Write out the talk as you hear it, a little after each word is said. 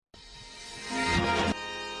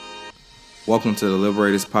Welcome to the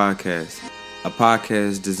Liberators Podcast, a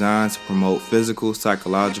podcast designed to promote physical,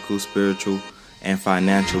 psychological, spiritual, and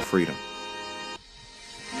financial freedom.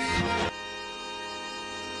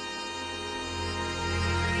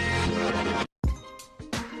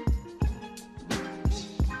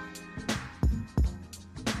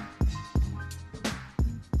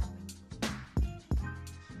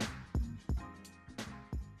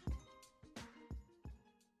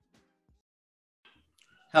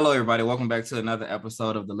 Hello, everybody. Welcome back to another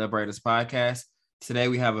episode of the Liberators Podcast. Today,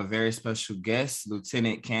 we have a very special guest,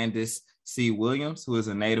 Lieutenant Kandis C. Williams, who is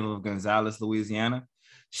a native of Gonzales, Louisiana.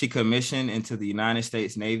 She commissioned into the United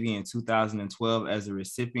States Navy in 2012 as a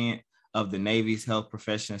recipient of the Navy's Health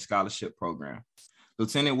Profession Scholarship Program.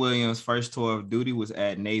 Lieutenant Williams' first tour of duty was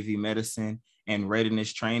at Navy Medicine and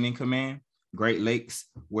Readiness Training Command, Great Lakes,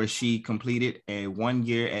 where she completed a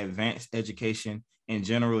one-year advanced education in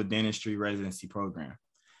general dentistry residency program.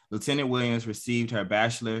 Lieutenant Williams received her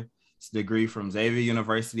bachelor's degree from Xavier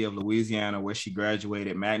University of Louisiana, where she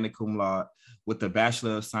graduated magna cum laude with a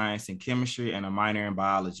Bachelor of Science in Chemistry and a minor in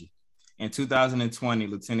Biology. In 2020,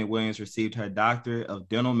 Lieutenant Williams received her Doctorate of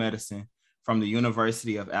Dental Medicine from the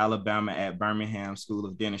University of Alabama at Birmingham School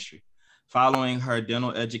of Dentistry. Following her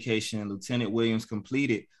dental education, Lieutenant Williams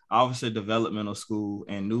completed Officer Developmental School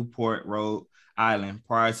in Newport, Rhode Island,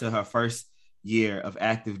 prior to her first year of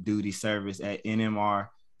active duty service at NMR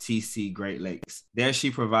TC Great Lakes. There, she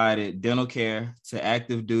provided dental care to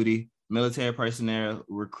active duty military personnel,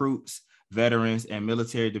 recruits, veterans, and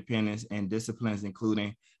military dependents in disciplines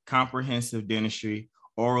including comprehensive dentistry,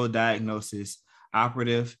 oral diagnosis,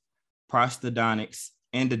 operative, prosthodontics,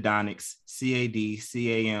 endodontics, CAD,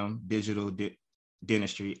 CAM, digital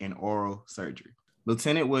dentistry, and oral surgery.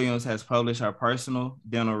 Lieutenant Williams has published her personal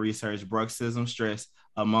dental research, bruxism stress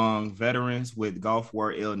among veterans with Gulf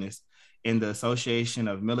War illness, in the Association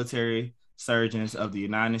of Military Surgeons of the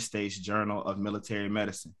United States Journal of Military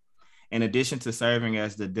Medicine. In addition to serving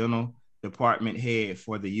as the dental department head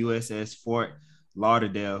for the USS Fort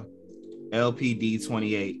Lauderdale LPD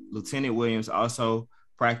 28, Lieutenant Williams also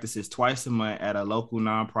practices twice a month at a local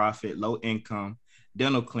nonprofit low-income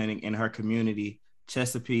dental clinic in her community,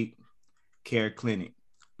 Chesapeake Care Clinic.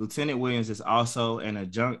 Lieutenant Williams is also an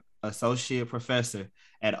adjunct associate professor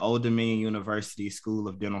at Old Dominion University School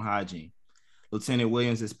of Dental Hygiene. Lieutenant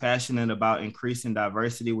Williams is passionate about increasing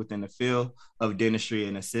diversity within the field of dentistry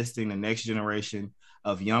and assisting the next generation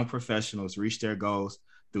of young professionals reach their goals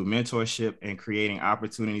through mentorship and creating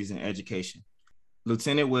opportunities in education.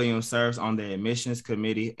 Lieutenant Williams serves on the admissions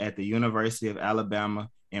committee at the University of Alabama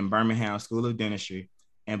in Birmingham School of Dentistry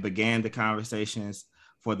and began the conversations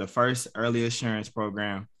for the first early assurance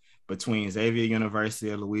program between Xavier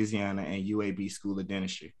University of Louisiana and UAB School of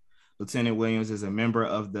Dentistry. Lieutenant Williams is a member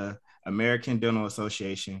of the American Dental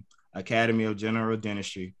Association, Academy of General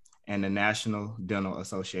Dentistry, and the National Dental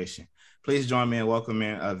Association. Please join me in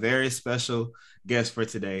welcoming a very special guest for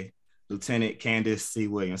today, Lieutenant Kandis C.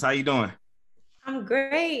 Williams. How you doing? I'm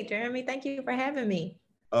great, Jeremy. Thank you for having me.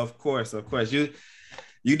 Of course.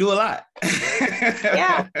 You do a lot.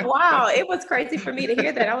 Yeah. Wow. It was crazy for me to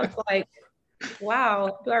hear that. I was like,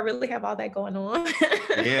 wow, do I really have all that going on?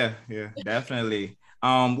 Yeah, definitely.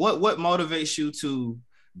 What motivates you to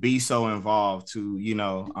be so involved, to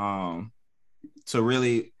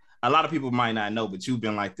really, a lot of people might not know, but you've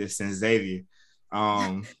been like this since Xavier,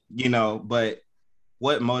 but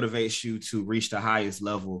what motivates you to reach the highest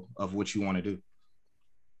level of what you want to do?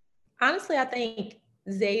 Honestly, I think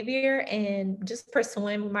Xavier and just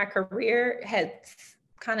pursuing my career has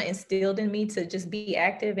kind of instilled in me to just be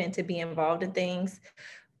active and to be involved in things.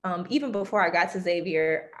 Even before I got to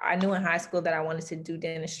Xavier, I knew in high school that I wanted to do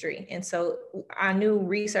dentistry. And so I knew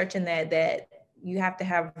researching that you have to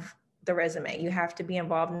have the resume, you have to be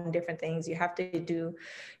involved in different things. You have to do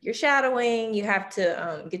your shadowing, you have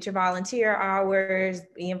to get your volunteer hours,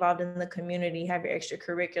 be involved in the community, have your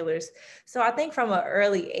extracurriculars. So I think from an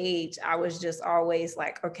early age, I was just always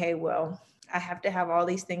like, okay, well, I have to have all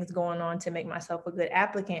these things going on to make myself a good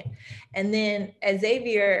applicant. And then at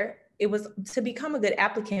Xavier, it was to become a good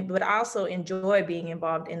applicant, but I also enjoy being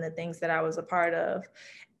involved in the things that I was a part of.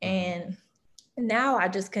 And now I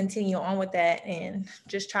just continue on with that and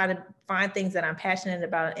just try to find things that I'm passionate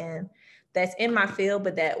about and that's in my field,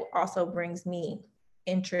 but that also brings me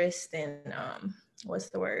interest and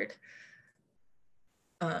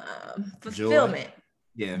fulfillment.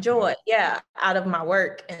 Joy, out of my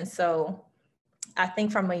work. And so I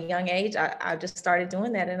think from a young age, I just started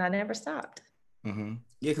doing that and I never stopped. Mm-hmm.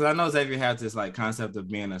 Yeah, because I know Xavier has this like concept of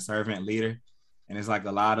being a servant leader. And it's like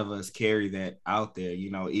a lot of us carry that out there,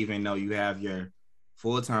 even though you have your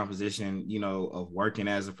full-time position, you know, of working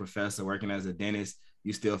as a professor, working as a dentist,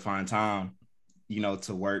 you still find time, you know,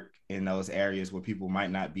 to work in those areas where people might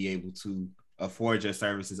not be able to afford your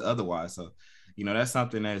services otherwise. So, you know, that's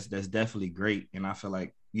something that's definitely great. And I feel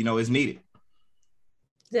like, you know, it's needed.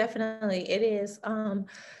 Definitely, it is.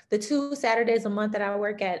 The 2 Saturdays a month that I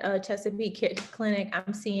work at Chesapeake Clinic,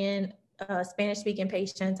 I'm seeing Spanish-speaking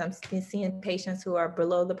patients. I'm seeing patients who are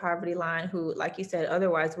below the poverty line, who, like you said,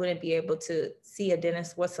 otherwise wouldn't be able to see a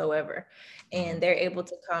dentist whatsoever. And they're able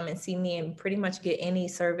to come and see me and pretty much get any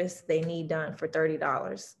service they need done for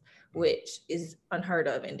 $30, which is unheard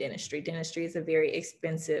of in dentistry. Dentistry is a very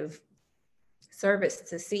expensive service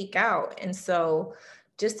to seek out. And so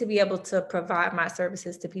just to be able to provide my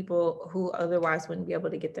services to people who otherwise wouldn't be able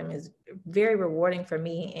to get them is very rewarding for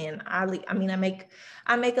me. And I mean, I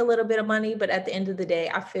make a little bit of money, but at the end of the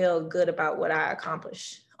day, I feel good about what I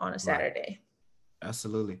accomplish on a Saturday. Right.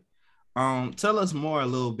 Absolutely. Tell us more a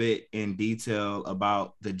little bit in detail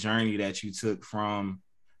about the journey that you took from,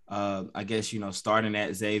 I guess, you know, starting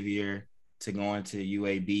at Xavier to going to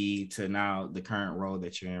UAB to now the current role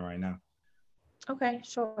that you're in right now. Okay,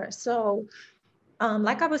 sure. So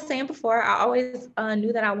like I was saying before, I always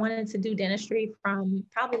knew that I wanted to do dentistry from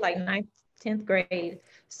probably like 9th, 10th grade.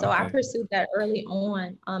 So I pursued that early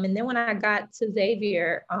on. And then when I got to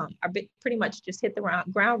Xavier, I pretty much just hit the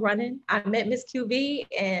ground running. I met Miss QV,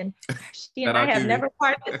 and she and I have never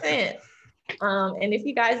parted since. And if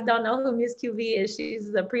you guys don't know who Miss QV is,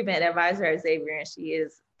 she's the pre-med advisor at Xavier, and she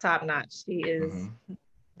is top notch. She is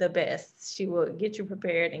the best. She will get you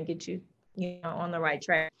prepared and get you, on the right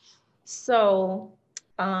track. So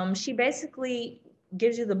she basically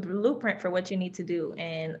gives you the blueprint for what you need to do.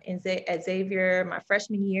 And at Xavier, after my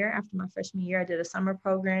freshman year, I did a summer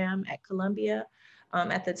program at Columbia.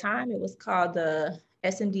 At the time, it was called the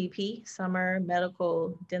SMDP, Summer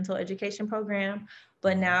Medical Dental Education Program.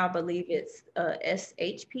 But now I believe it's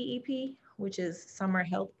SHPEP, which is Summer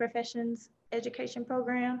Health Professions Education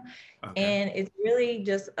Program. And it's really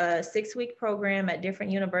just a 6-week program at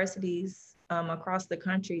different universities across the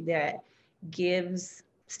country that gives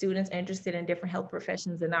students interested in different health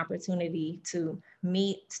professions an opportunity to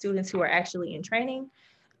meet students who are actually in training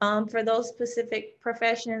for those specific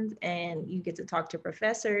professions. And you get to talk to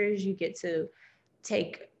professors, you get to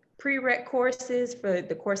take prereq courses for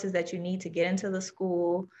the courses that you need to get into the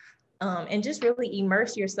school, and just really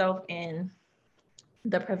immerse yourself in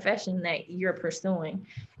the profession that you're pursuing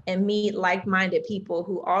and meet like-minded people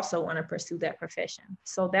who also want to pursue that profession.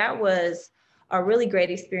 So that was a really great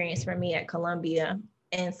experience for me at Columbia.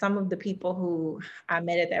 And some of the people who I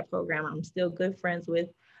met at that program, I'm still good friends with.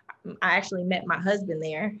 I actually met my husband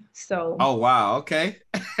there. So oh wow, okay.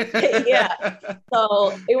 Yeah.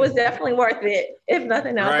 So it was definitely worth it. If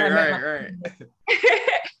nothing else, right.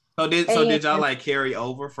 So did y'all like carry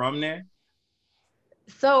over from there?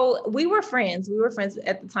 So we were friends. We were friends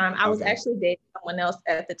at the time. I was actually dating someone else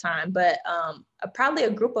at the time, but probably a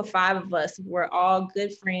group of 5 of us were all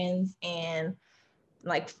good friends, and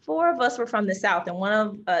like 4 of us were from the South, and one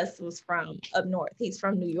of us was from up north. He's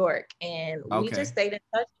from New York, and we just stayed in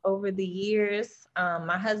touch over the years.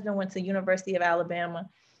 My husband went to University of Alabama,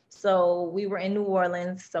 so we were in New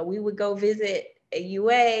Orleans. So we would go visit a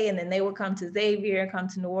UA, and then they would come to Xavier, come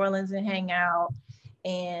to New Orleans and hang out.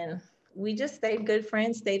 And we just stayed good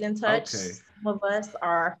friends, stayed in touch. Some of us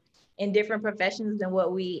are in different professions than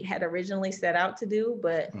what we had originally set out to do,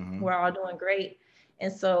 but we're all doing great.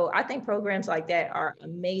 And so I think programs like that are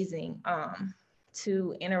amazing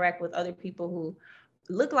to interact with other people who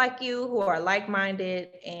look like you, who are like-minded,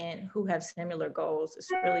 and who have similar goals.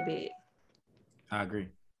 It's really big. I agree.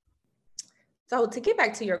 So to get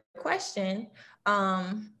back to your question,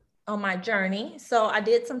 on my journey. So I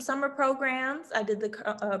did some summer programs. I did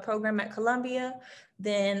the program at Columbia.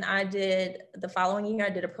 Then the following year, I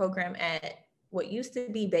did a program at what used to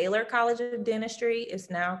be Baylor College of Dentistry. It's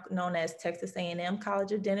now known as Texas A&M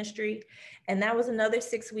College of Dentistry. And that was another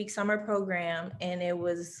 6-week summer program. And it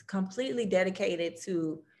was completely dedicated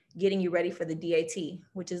to getting you ready for the DAT,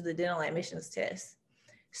 which is the dental admissions test.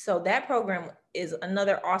 So that program is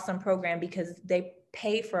another awesome program because they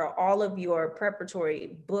pay for all of your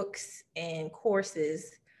preparatory books and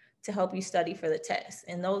courses to help you study for the test.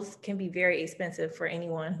 And those can be very expensive for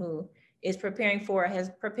anyone who is has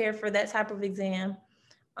prepared for that type of exam.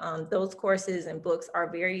 Those courses and books are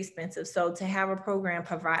very expensive. So to have a program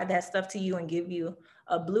provide that stuff to you and give you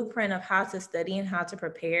a blueprint of how to study and how to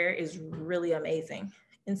prepare is really amazing.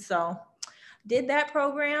 And so did that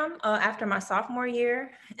program after my sophomore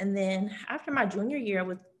year. And then after my junior year,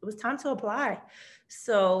 it was time to apply.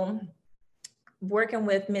 So working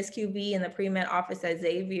with Miss QV in the pre-med office at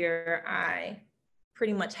Xavier, I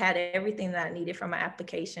pretty much had everything that I needed for my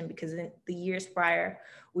application, because in the years prior,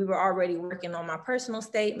 we were already working on my personal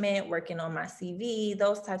statement, working on my CV,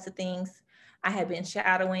 those types of things. I had been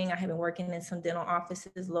shadowing, I had been working in some dental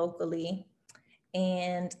offices locally,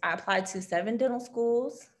 and I applied to 7 dental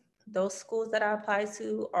schools. Those schools that I applied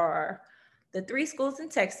to are the 3 schools in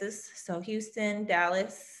Texas, so Houston,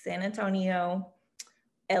 Dallas, San Antonio,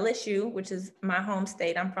 LSU, which is my home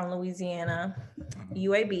state. I'm from Louisiana,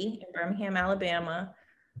 UAB in Birmingham, Alabama,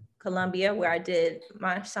 Columbia, where I did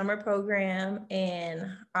my summer program, and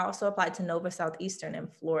I also applied to Nova Southeastern in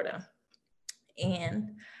Florida.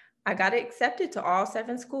 And I got accepted to all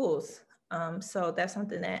 7 schools. So that's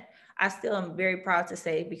something that I still am very proud to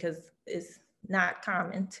say, because it's not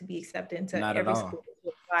common to be accepted into Not at every all. school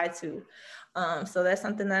you apply to. So that's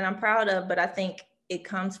something that I'm proud of, but I think it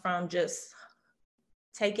comes from just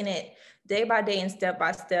taking it day by day and step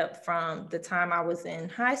by step, from the time I was in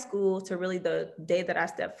high school to really the day that I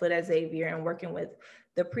stepped foot at Xavier, and working with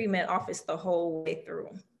the pre-med office the whole way through.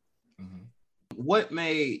 Mm-hmm. What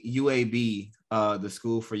made UAB the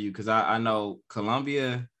school for you? Because I know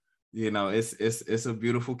Columbia, it's a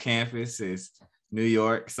beautiful campus. It's New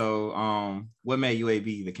York. So what made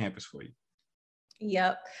UAB the campus for you?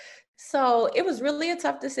 Yep. So it was really a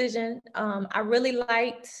tough decision. I really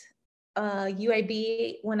liked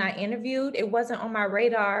UAB when I interviewed. It wasn't on my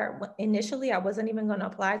radar initially. I wasn't even going to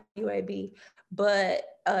apply to UAB, but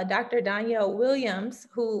Dr. Danielle Williams,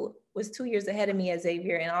 who was 2 years ahead of me at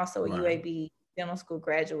Xavier and also a UAB dental school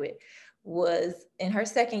graduate, was in her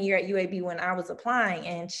second year at UAB when I was applying.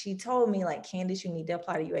 And she told me, like, Kandis, you need to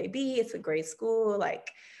apply to UAB. It's a great school. Like,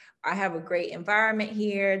 I have a great environment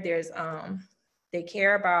here. They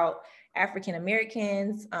care about African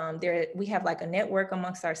Americans. We have like a network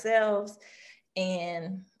amongst ourselves,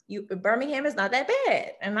 and Birmingham is not that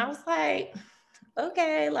bad. And I was like,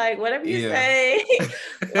 okay, like whatever you say.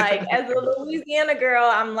 Like, as a Louisiana girl,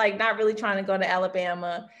 I'm like not really trying to go to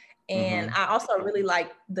Alabama. And I also really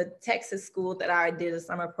like the Texas school that I did a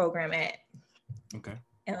summer program at. Okay.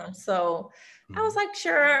 So I was like,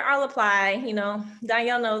 sure, I'll apply.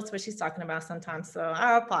 Danielle knows what she's talking about sometimes, so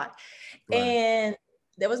I'll apply. Right. And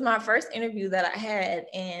that was my first interview that I had,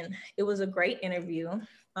 and it was a great interview.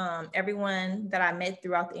 Everyone that I met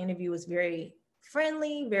throughout the interview was very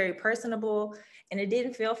friendly, very personable, and it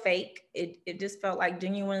didn't feel fake. It just felt like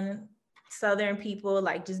genuine Southern people,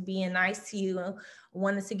 like just being nice to you,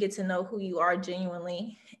 wanted to get to know who you are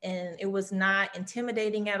genuinely. And it was not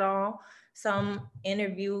intimidating at all. Some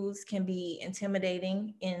interviews can be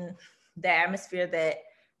intimidating in the atmosphere that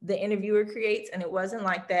the interviewer creates, and it wasn't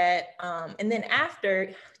like that. And then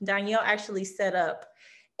after, Danielle actually set up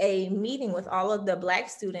a meeting with all of the Black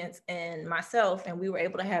students and myself, and we were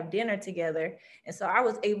able to have dinner together. And so I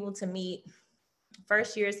was able to meet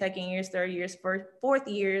first years, second years, third years, fourth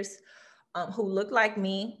years, who looked like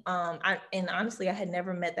me. And honestly, I had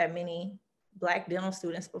never met that many Black dental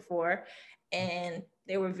students before. And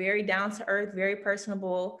they were very down to earth, very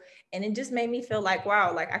personable. And it just made me feel like,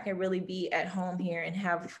 wow, like I can really be at home here and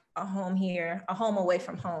have a home here, a home away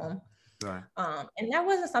from home. Right. And that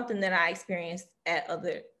wasn't something that I experienced at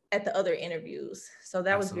the other interviews. So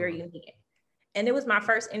that was very unique. And it was my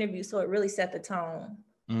first interview, so it really set the tone.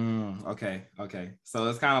 Okay. So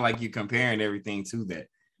it's kind of like you comparing everything to that.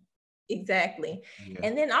 Exactly. Yeah.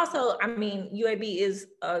 And then also, I mean, UAB is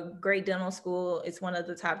a great dental school. It's one of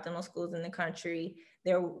the top dental schools in the country.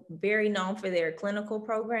 They're very known for their clinical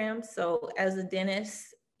programs. So as a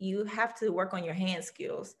dentist, you have to work on your hand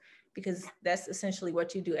skills, because that's essentially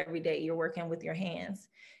what you do every day. You're working with your hands.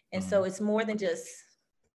 And so it's more than just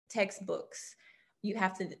textbooks. You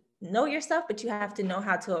have to know your stuff, but you have to know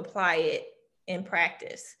how to apply it in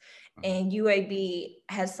practice. And UAB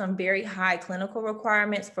has some very high clinical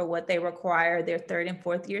requirements for what they require their third and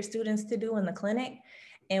fourth year students to do in the clinic.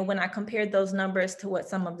 And when I compared those numbers to what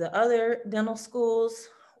some of the other dental schools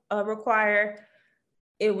require,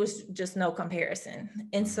 it was just no comparison.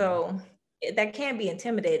 And so that can be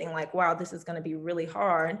intimidating, like, wow, this is going to be really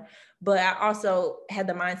hard. But I also had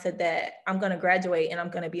the mindset that I'm going to graduate and I'm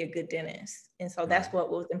going to be a good dentist. And so that's what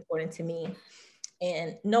was important to me.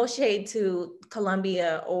 And no shade to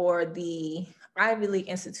Columbia or the Ivy League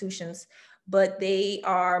institutions, but they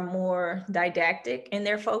are more didactic in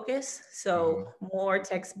their focus. So more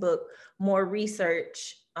textbook, more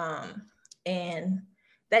research. And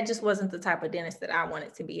that just wasn't the type of dentist that I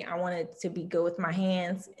wanted to be. I wanted to be good with my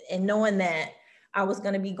hands, and knowing that I was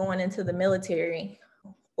going to be going into the military,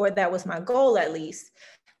 or that was my goal at least,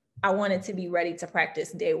 I wanted to be ready to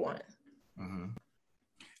practice day one.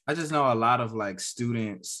 I just know a lot of like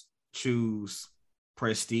students choose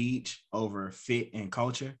prestige over fit and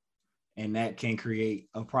culture. And that can create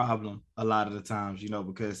a problem a lot of the times,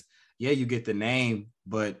 because yeah, you get the name,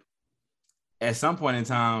 but at some point in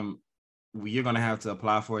time, you're going to have to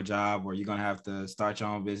apply for a job, or you're going to have to start your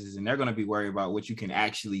own business, and they're going to be worried about what you can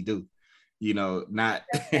actually do, not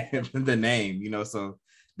the name, so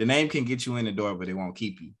the name can get you in the door, but it won't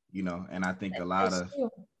keep you, and I think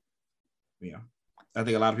yeah, I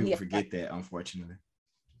think a lot of people forget that, unfortunately.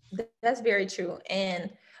 That's very true. And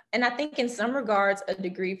I think in some regards, a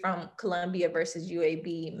degree from Columbia versus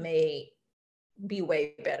UAB may be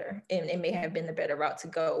way better, and it may have been the better route to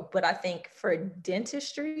go. But I think for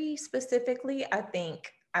dentistry specifically, I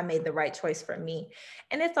think I made the right choice for me.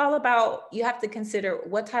 And it's all about, you have to consider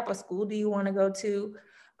what type of school do you want to go to,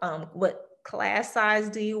 what class size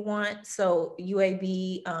do you want. So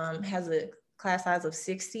UAB has a class size of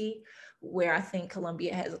 60, where I think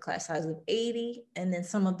Columbia has a class size of 80. And then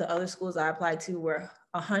some of the other schools I applied to were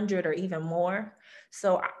 100 or even more.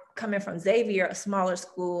 So coming from Xavier, a smaller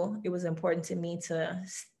school, it was important to me to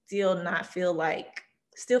still feel like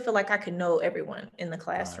I could know everyone in the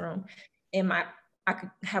classroom. And I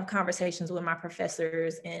could have conversations with my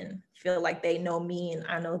professors and feel like they know me and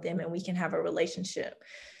I know them, and we can have a relationship.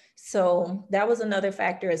 So that was another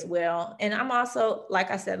factor as well. And I'm also,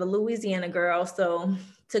 like I said, a Louisiana girl. So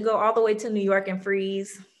to go all the way to New York and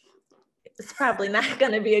freeze, it's probably not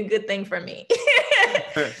going to be a good thing for me.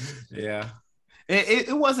 Yeah.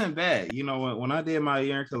 It wasn't bad. When I did my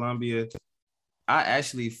year in Columbia, I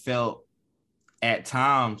actually felt at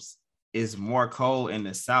times it's more cold in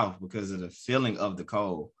the South because of the feeling of the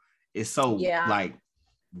cold. It's so like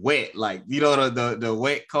wet, like, the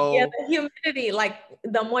wet cold. Yeah, the humidity, like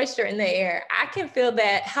the moisture in the air. I can feel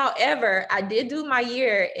that. However, I did do my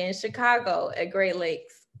year in Chicago at Great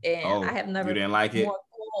Lakes, and I have never you didn't like more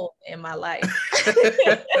cold in my life.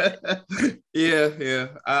 Yeah.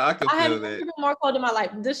 I can feel that. I have never been more cold in my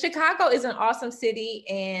life. The Chicago is an awesome city,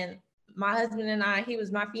 and my husband and I, he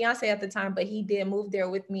was my fiance at the time, but he did move there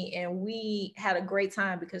with me, and we had a great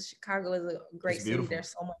time because Chicago is a great city.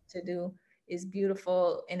 There's so much to do. It's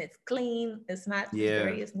beautiful and it's clean. It's not as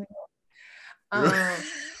dirty as New York.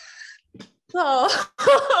 So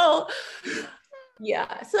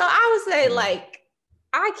yeah. So I would say like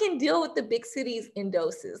I can deal with the big cities in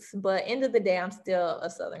doses, but end of the day, I'm still a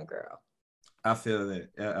Southern girl. I feel that.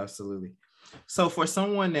 Absolutely. So for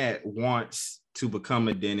someone that wants to become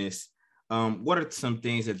a dentist, what are some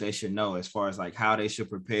things that they should know as far as like how they should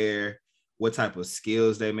prepare, what type of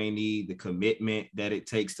skills they may need, the commitment that it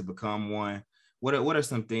takes to become one? What are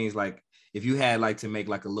some things, like if you had like to make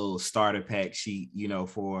like a little starter pack sheet,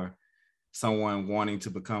 for someone wanting to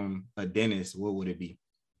become a dentist, what would it be?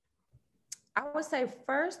 I would say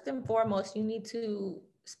first and foremost, you need to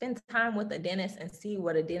spend time with a dentist and see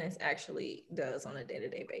what a dentist actually does on a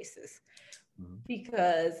day-to-day basis. Mm-hmm.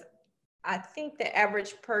 Because I think the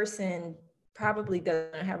average person probably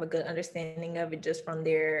doesn't have a good understanding of it just from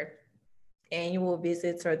their annual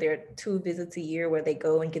visits or their 2 visits a year where they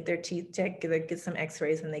go and get their teeth checked, get some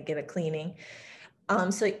x-rays, and they get a cleaning.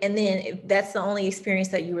 And then if that's the only experience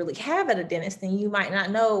that you really have at a dentist, then you might not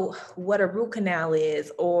know what a root canal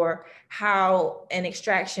is, or how an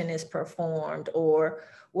extraction is performed, or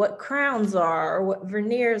what crowns are, or what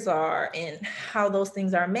veneers are, and how those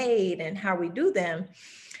things are made and how we do them.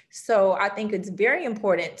 So I think it's very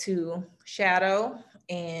important to shadow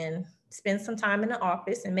and spend some time in the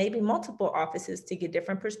office, and maybe multiple offices, to get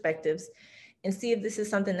different perspectives and see if this is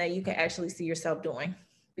something that you can actually see yourself doing,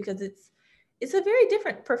 because it's a very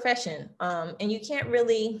different profession. And you can't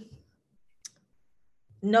really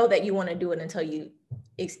know that you want to do it until you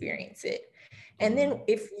experience it. And then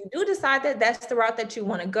if you do decide that that's the route that you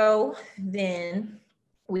want to go, then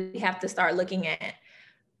we have to start looking at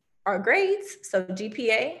our grades. So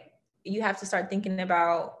GPA, you have to start thinking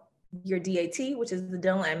about your DAT, which is the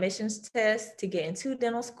dental admissions test to get into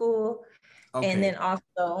dental school. Okay. And then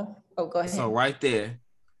also, go ahead. So right there,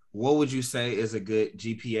 what would you say is a good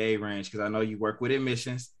GPA range? Because I know you work with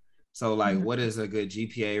admissions. So like, what is a good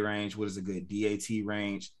GPA range? What is a good DAT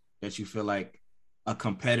range that you feel like a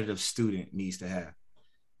competitive student needs to have?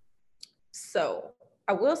 So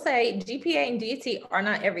I will say GPA and DAT are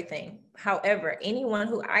not everything. However, anyone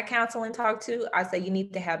who I counsel and talk to, I say you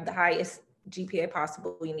need to have the highest GPA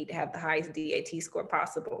possible. You need to have the highest DAT score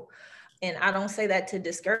possible. And I don't say that to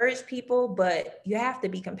discourage people, but you have to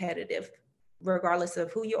be competitive regardless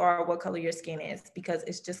of who you are, what color your skin is, because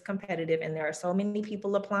it's just competitive. And there are so many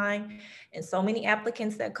people applying and so many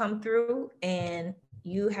applicants that come through, and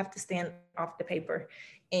you have to stand off the paper.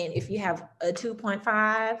 And if you have a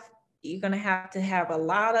 2.5, you're going to have a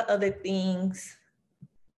lot of other things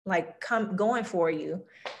like going for you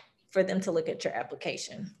for them to look at your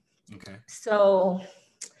application. Okay. So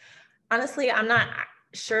honestly, I'm not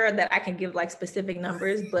sure that I can give like specific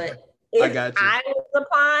numbers, but I if got you. I was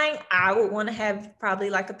applying, I would want to have probably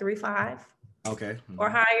like a 3.5 Okay. or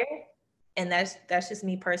higher. And that's just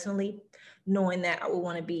me personally, knowing that I would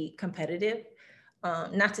want to be competitive.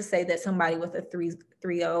 Not to say that somebody with a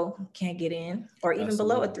 3.0 can't get in, or even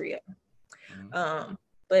below a Absolutely. 3.0.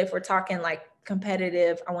 But if we're talking like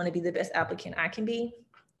competitive, I want to be the best applicant I can be.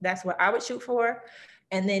 That's what I would shoot for.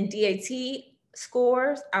 And then DAT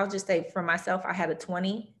scores, I'll just say for myself, I had a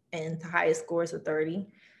 20 and the highest score is a 30.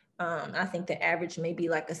 I think the average may be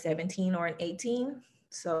like a 17 or an 18.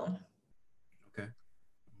 So Okay.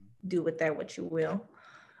 do with that what you will.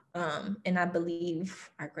 And I believe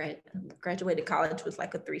I graduated college with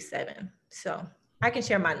like a 3.7. So I can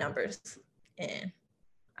share my numbers, and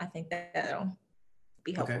I think that'll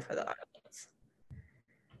be helpful Okay. for the audience.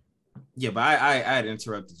 Yeah, but I had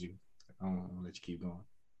interrupted you. I'm gonna let you keep going.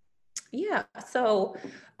 Yeah. So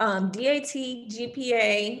DAT,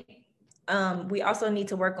 GPA. We also need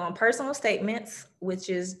to work on personal statements, which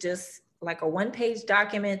is just like a one-page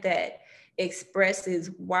document that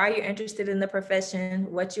expresses why you're interested in the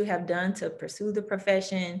profession, what you have done to pursue the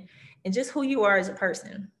profession, and just who you are as a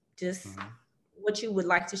person. Just what you would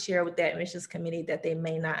like to share with the admissions committee that they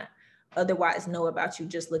may not otherwise know about you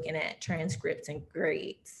just looking at transcripts and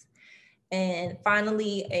grades. And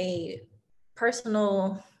finally, a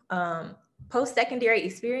personal post-secondary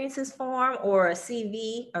experiences form, or a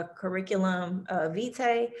CV, a curriculum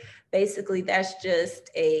vitae. Basically, that's just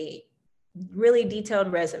a really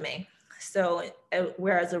detailed resume. So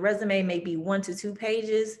whereas a resume may be 1 to 2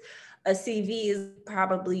 pages, a CV is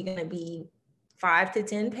probably going to be 5 to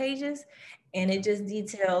 10 pages. And it just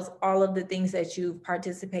details all of the things that you've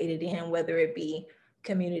participated in, whether it be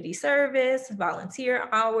community service, volunteer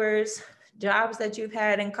hours, jobs that you've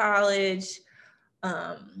had in college,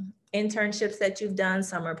 internships that you've done,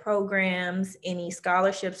 summer programs, any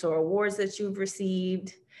scholarships or awards that you've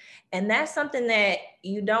received. And that's something that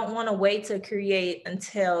you don't want to wait to create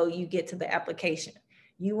until you get to the application.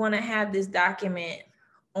 You want to have this document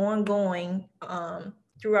ongoing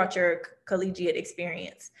throughout your collegiate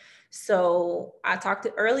experience. So I talked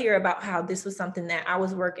earlier about how this was something that I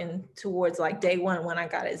was working towards like day one when I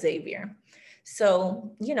got at Xavier.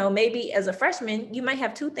 So, maybe as a freshman, you might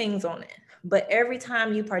have 2 things on it, but every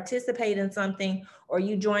time you participate in something or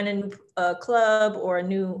you join a new club or a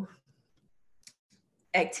new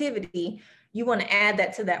activity, you want to add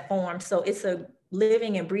that to that form. So it's a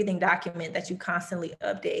living and breathing document that you constantly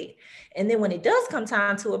update. And then when it does come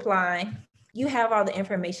time to apply, you have all the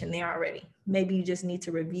information there already. Maybe you just need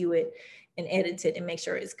to review it and edit it and make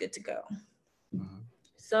sure it's good to go.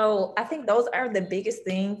 So I think those are the biggest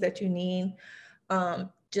things that you need,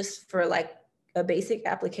 just for like a basic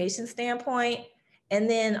application standpoint. And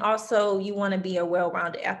then also you want to be a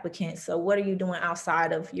well-rounded applicant. So what are you doing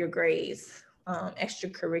outside of your grades,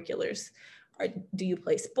 extracurriculars? Do you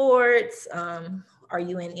play sports? Are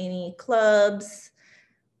you in any clubs?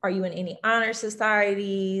 Are you in any honor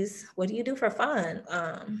societies? What do you do for fun?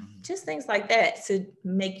 Just things like that to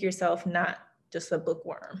make yourself not just a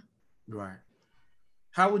bookworm. Right.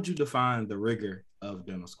 How would you define the rigor of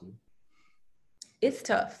dental school? It's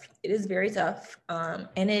tough. It is very tough.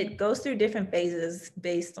 And it goes through different phases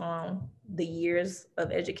based on the years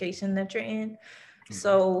of education that you're in.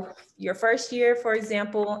 So your first year, for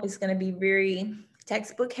example, is going to be very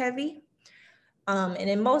textbook heavy. And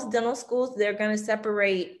in most dental schools, they're going to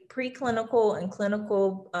separate preclinical and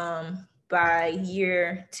clinical by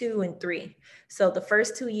year 2 and 3. So the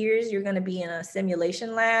first 2 years, you're going to be in a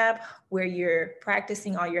simulation lab where you're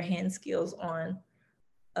practicing all your hand skills on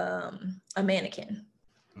a mannequin.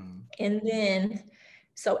 And then,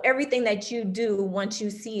 so everything that you do once you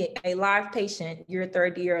see a live patient, your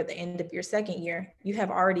third year or the end of your second year, you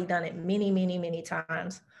have already done it many, many, many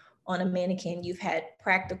times on a mannequin. You've had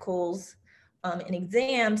practicals and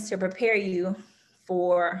exams to prepare you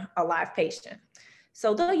for a live patient.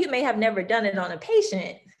 So though you may have never done it on a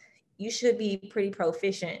patient, you should be pretty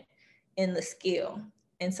proficient in the skill.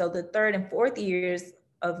 And so the third and fourth years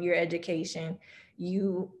of your education,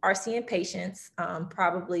 you are seeing patients,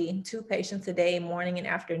 probably 2 patients a day, morning and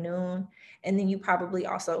afternoon. And then you probably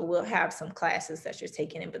also will have some classes that you're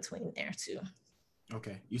taking in between there too.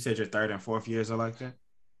 Okay. You said your third and fourth years are like that?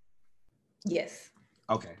 Yes.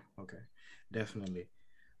 Okay. Definitely.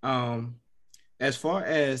 As far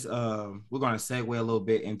as we're going to segue a little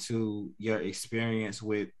bit into your experience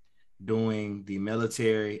with doing the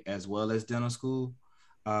military as well as dental school.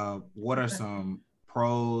 What are some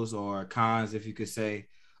pros or cons, if you could say,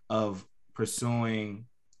 of pursuing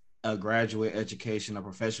a graduate education, a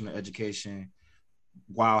professional education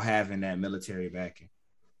while having that military backing?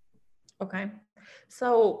 Okay.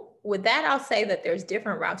 So with that, I'll say that there's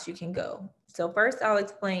different routes you can go. So first I'll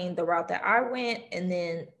explain the route that I went, and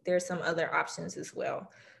then there's some other options as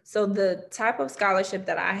well. So the type of scholarship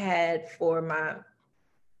that I had for my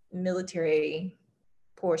military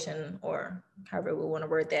portion, or however we want to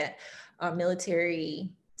word that,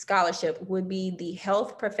 military scholarship would be the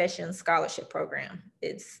Health Professions Scholarship Program.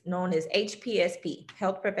 It's known as HPSP,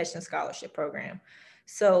 Health Professions Scholarship Program.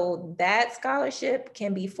 So that scholarship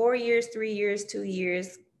can be 4 years, 3 years, 2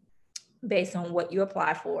 years, based on what you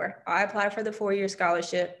apply for. I applied for the 4-year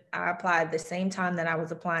scholarship. I applied the same time that I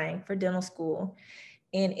was applying for dental school.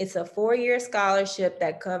 And it's a 4-year scholarship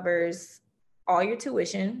that covers all your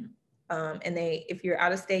tuition. And if you're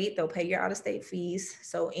out of state, they'll pay your out of state fees.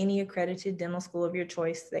 So any accredited dental school of your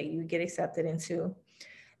choice that you get accepted into,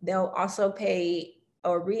 they'll also pay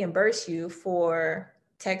or reimburse you for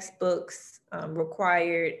textbooks,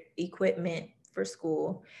 required equipment for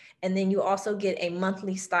school. And then you also get a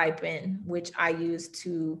monthly stipend, which I use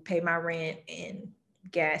to pay my rent and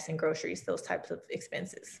gas and groceries, those types of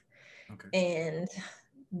expenses. Okay. And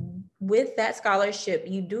with that scholarship,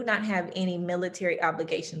 you do not have any military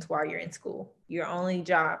obligations while you're in school. Your only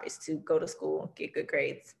job is to go to school, get good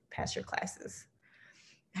grades, pass your classes.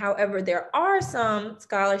 However, there are some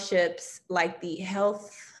scholarships like the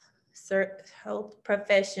health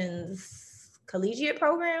professions collegiate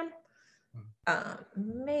program.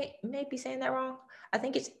 May be saying that wrong. I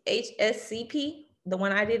think it's HSCP. The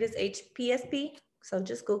one I did is HPSP. So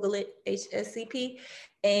just Google it, HSCP.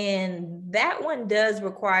 And that one does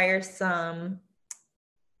require some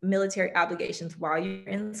military obligations while you're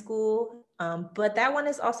in school. But that one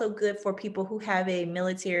is also good for people who have a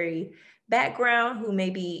military background, who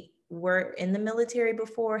maybe were in the military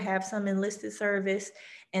before, have some enlisted service,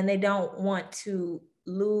 and they don't want to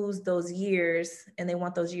lose those years, and they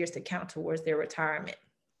want those years to count towards their retirement.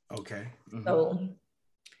 Okay. Mm-hmm. So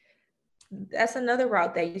that's another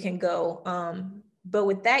route that you can go. But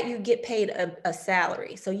with that, you get paid a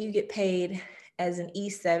salary. So you get paid as an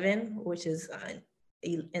E7, which is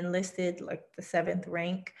enlisted, like the 7th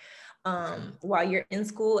rank, while you're in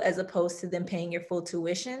school, as opposed to them paying your full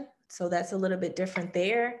tuition. So that's a little bit different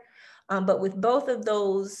there. But with both of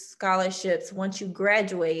those scholarships, once you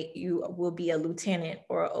graduate, you will be a lieutenant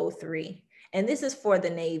or an O3. And this is for the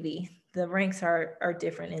Navy. The ranks are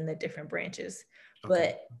different in the different branches.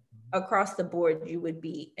 Okay. But across the board, you would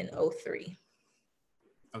be an O3.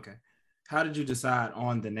 Okay. How did you decide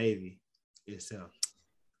on the Navy itself?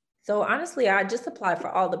 So honestly, I just applied for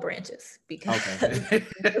all the branches because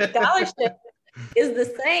the scholarship is the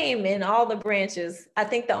same in all the branches. I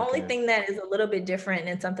think the only thing that is a little bit different,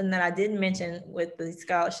 and something that I didn't mention with the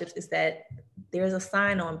scholarships, is that there's a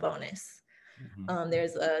sign-on bonus. Mm-hmm.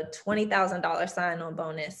 There's a $20,000 sign-on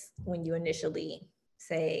bonus when you initially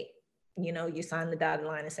say, you sign the dotted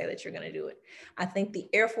line and say that you're going to do it. I think the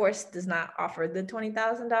Air Force does not offer the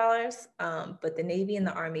 $20,000, but the Navy and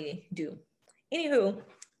the Army do. Anywho,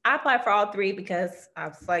 I applied for all three because I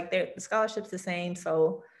was like, the scholarship's the same,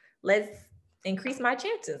 so let's increase my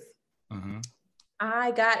chances. Mm-hmm.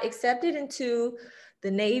 I got accepted into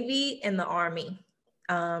the Navy and the Army.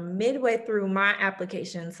 Midway through my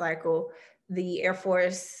application cycle, the Air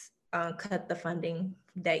Force cut the funding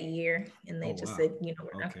that year, and they said,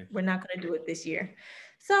 we're not going to do it this year.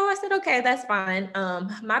 So I said, okay, that's fine.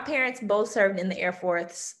 My parents both served in the Air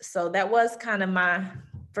Force, so that was kind of my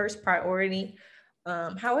first priority.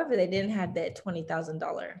 However, they didn't have that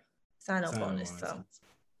 $20,000 sign-on bonus,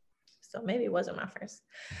 so maybe it wasn't my first.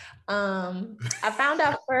 I found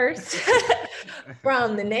out first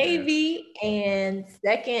from the Navy, and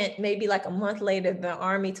second, maybe like a month later, the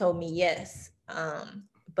Army told me yes.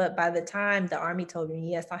 But by the time the Army told me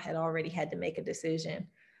yes, I had already had to make a decision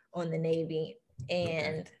on the Navy.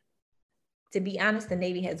 And to be honest, the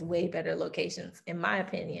Navy has way better locations, in my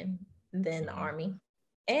opinion, than the Army,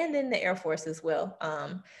 and then the Air Force as well.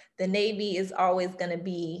 The Navy is always going to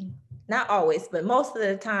be, not always, but most of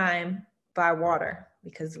the time by water,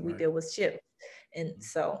 because we deal with ships. And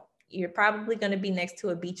so you're probably going to be next to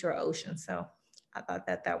a beach or ocean. So I thought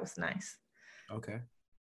that was nice. Okay.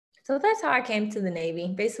 So that's how I came to the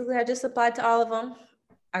Navy. Basically, I just applied to all of them.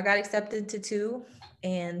 I got accepted to 2,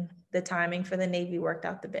 and the timing for the Navy worked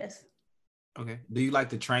out the best. Okay. Do you like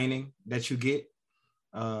the training that you get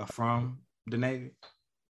from the Navy?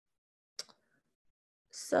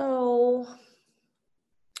 So,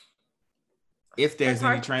 if there's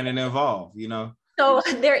any training involved, So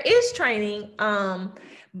there is training,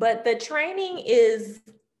 but the training is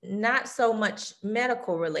not so much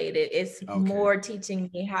medical related. It's more teaching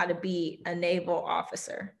me how to be a naval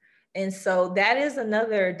officer. And so that is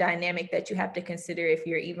another dynamic that you have to consider if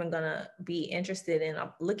you're even going to be interested in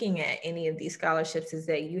looking at any of these scholarships, is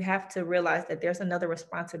that you have to realize that there's another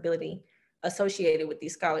responsibility associated with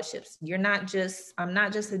these scholarships. I'm not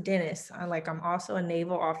just a dentist. I'm also a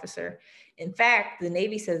naval officer. In fact, the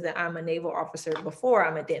Navy says that I'm a naval officer before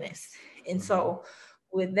I'm a dentist. And so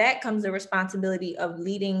with that comes the responsibility of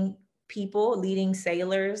leading people, leading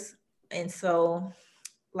sailors. And so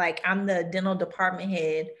I'm the dental department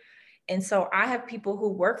head. And so I have people who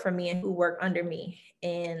work for me and who work under me,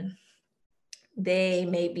 and they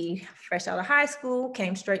may be fresh out of high school,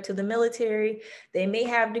 came straight to the military. They may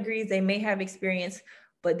have degrees, they may have experience,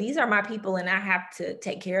 but these are my people and I have to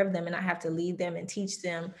take care of them and I have to lead them and teach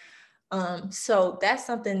them. So that's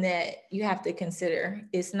something that you have to consider.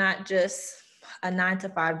 It's not just a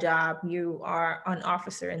 9-to-5 job. You are an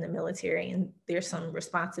officer in the military and there's some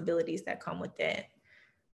responsibilities that come with that.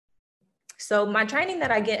 So my training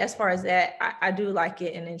that I get as far as that, I do like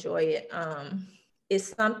it and enjoy it.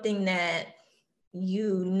 It's something that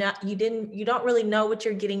you don't really know what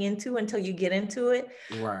you're getting into until you get into it.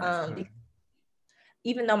 Right.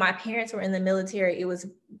 Even though my parents were in the military, it was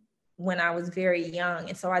when I was very young.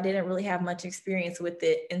 And so I didn't really have much experience with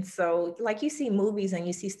it. And so you see movies and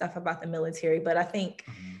you see stuff about the military, but I think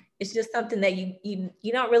it's just something that you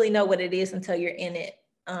don't really know what it is until you're in it.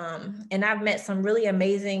 And I've met some really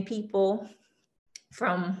amazing people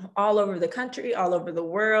from all over the country, all over the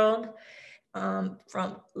world,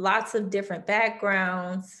 from lots of different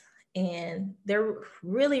backgrounds. And they're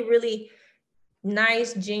really, really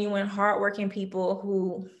nice, genuine, hardworking people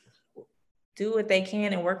who do what they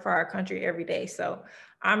can and work for our country every day. So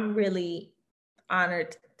I'm really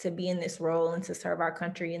honored to be in this role and to serve our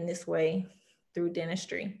country in this way through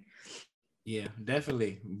dentistry. Yeah,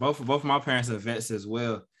 definitely. Both my parents are vets as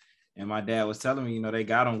well. And my dad was telling me, they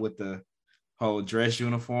got him with the whole dress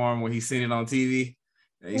uniform when he seen it on TV.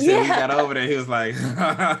 And he said we got over there. He was like,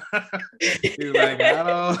 I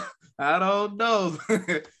don't know.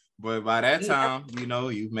 But by that time,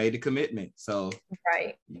 you've made the commitment. So,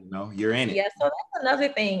 right. You're in it. Yeah. So that's another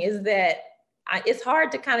thing is that it's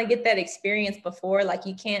hard to kind of get that experience before.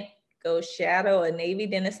 You can't go shadow a Navy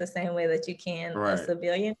dentist the same way that you can a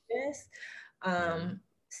civilian dentist.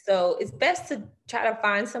 So it's best to try to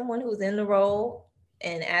find someone who's in the role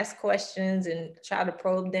and ask questions and try to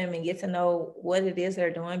probe them and get to know what it is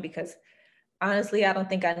they're doing, because honestly, I don't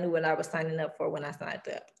think I knew what I was signing up for when I signed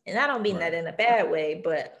up. And I don't mean that in a bad way,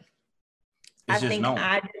 but it's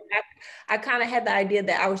I kind of had the idea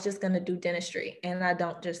that I was just going to do dentistry, and I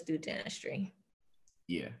don't just do dentistry.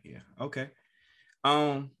 Yeah. Okay.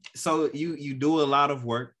 So you do a lot of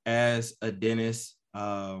work as a dentist,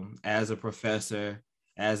 as a professor,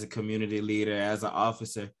 as a community leader, as an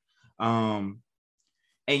officer.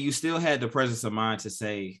 And you still had the presence of mind to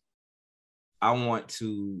say, I want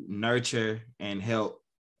to nurture and help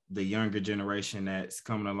the younger generation that's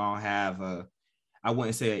coming along have I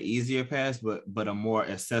wouldn't say an easier path, but a more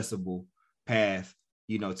accessible path,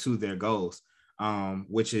 to their goals,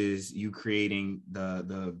 which is you creating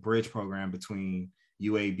the bridge program between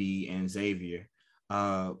UAB and Xavier.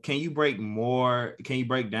 Can you break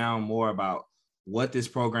down more about what this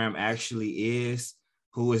program actually is,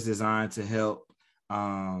 who is designed to help?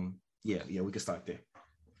 We can start there.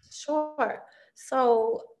 Sure.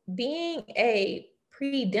 So being a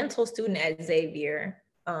pre-dental student at Xavier,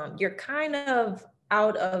 you're kind of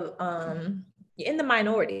out of in the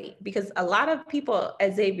minority, because a lot of people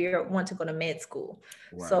at Xavier want to go to med school.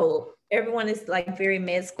 Right. So everyone is very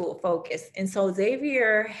med school focused. And so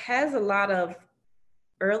Xavier has a lot of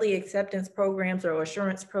early acceptance programs or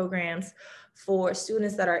assurance programs for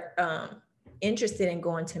students that are interested in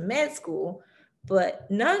going to med school, but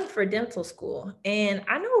none for dental school. And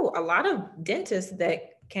I know a lot of dentists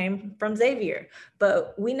that came from Xavier,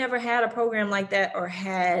 but we never had a program like that or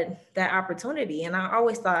had that opportunity. And I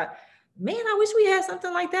always thought, man, I wish we had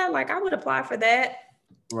something like that. I would apply for that,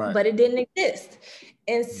 right. But it didn't exist.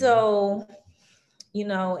 And so,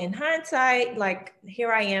 in hindsight,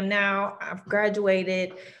 here I am now, I've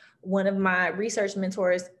graduated. One of my research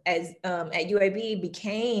mentors at UAB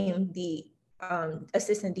became the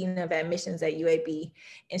assistant dean of admissions at UAB.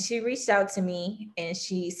 And she reached out to me and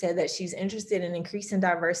she said that she's interested in increasing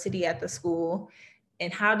diversity at the school.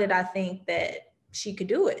 And how did I think that she could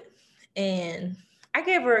do it? And I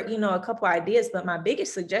gave her, a couple ideas, but my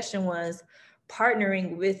biggest suggestion was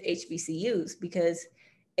partnering with HBCUs, because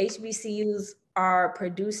HBCUs are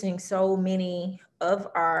producing so many of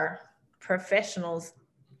our professionals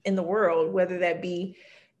in the world, whether that be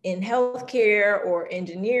in healthcare or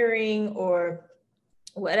engineering or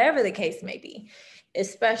whatever the case may be,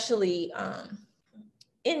 especially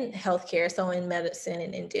in healthcare, so in medicine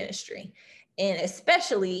and in dentistry, and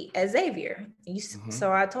especially at Xavier.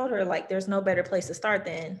 So I told her, like, there's no better place to start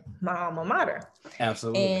than my alma mater.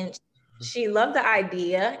 Absolutely. And she loved the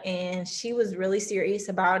idea and she was really serious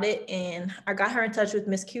about it. And I got her in touch with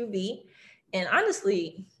Miss QV. And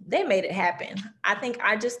honestly, they made it happen. I think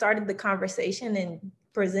I just started the conversation and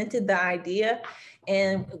presented the idea.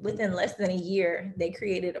 And within less than a year, they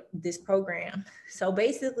created this program. So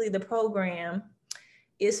basically, the program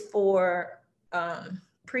is for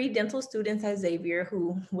pre-dental students at Xavier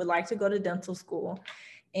who would like to go to dental school,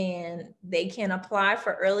 and they can apply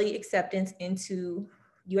for early acceptance into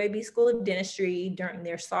UAB School of Dentistry during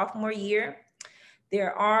their sophomore year.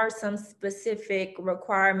 There are some specific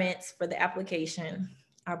requirements for the application.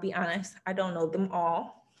 I'll be honest, I don't know them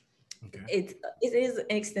all. Okay. It is an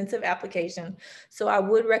extensive application. So I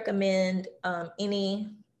would recommend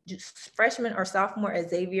any freshman or sophomore at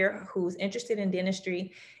Xavier who's interested in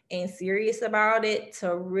dentistry and serious about it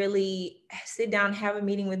to really sit down, have a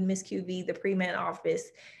meeting with Miss QV, the pre-med office,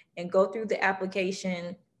 and go through the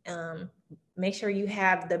application. Make sure you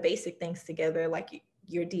have the basic things together, like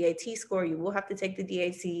your DAT score. You will have to take the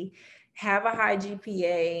DAT, have a high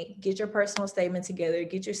GPA, get your personal statement together,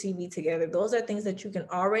 get your CV together. Those are things that you can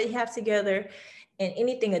already have together, and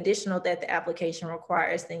anything additional that the application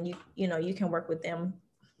requires, then you can work with them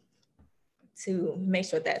to make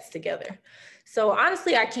sure that's together. So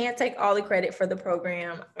honestly, I can't take all the credit for the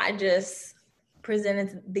program. I just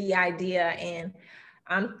presented the idea, and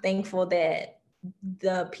I'm thankful that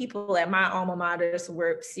the people at my alma maters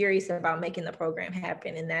were serious about making the program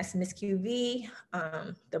happen. And that's Miss QV,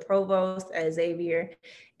 the provost at Xavier,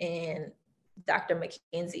 and Dr.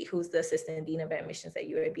 McKenzie, who's the assistant dean of admissions at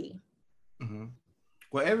UAB. Mm-hmm.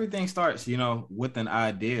 Well, everything starts, with an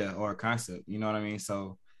idea or a concept, you know what I mean?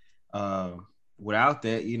 So without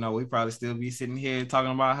that, we probably still be sitting here talking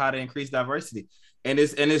about how to increase diversity. And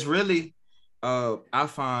it's really, I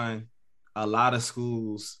find a lot of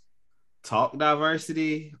schools talk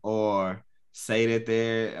diversity or say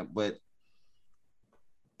that but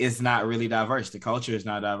it's not really diverse. The culture is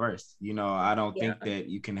not diverse. I don't think that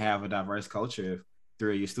you can have a diverse culture if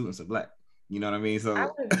 3 of your students are Black. You know what I mean? So I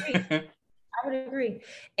would agree.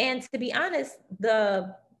 And to be honest,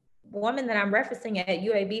 the woman that I'm referencing at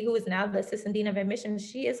UAB, who is now the assistant dean of admissions,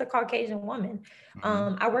 she is a Caucasian woman.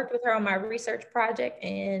 I worked with her on my research project,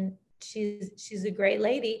 and she's a great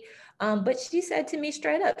lady. But she said to me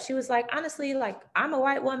straight up, she was like, honestly, like, I'm a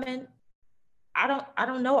white woman. I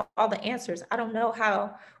don't know all the answers. I don't know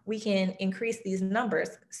how we can increase these numbers.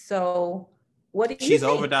 So what do you think? She's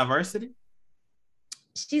over diversity?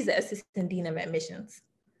 She's the assistant dean of admissions.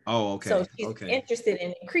 Oh, okay. So she's interested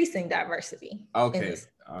in increasing diversity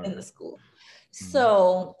in the school. Mm-hmm.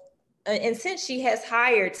 So, and since she has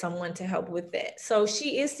hired someone to help with that, so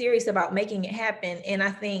she is serious about making it happen. And I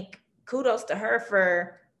think kudos to her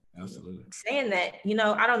for saying that,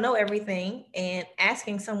 I don't know everything, and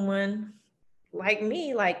asking someone like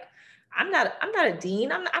me, like, I'm not a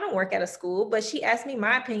dean. I don't work at a school, but she asked me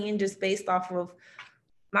my opinion just based off of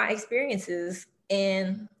my experiences,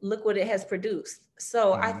 and look what it has produced.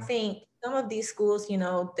 So I think some of these schools,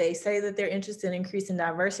 they say that they're interested in increasing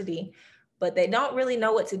diversity, but they don't really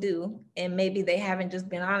know what to do. And maybe they haven't just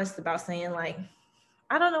been honest about saying, like,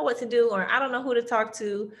 I don't know what to do, or I don't know who to talk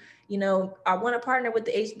to. I want to partner with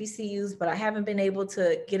the HBCUs, but I haven't been able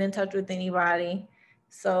to get in touch with anybody.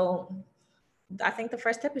 So I think the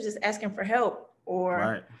first step is just asking for help,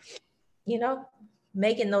 or,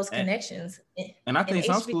 making those connections. And I think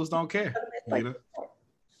some schools don't care.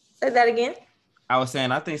 Say that again. I was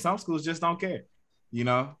saying, I think some schools just don't care.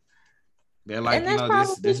 They're like,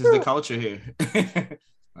 this is the culture here. And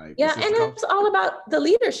it's all about the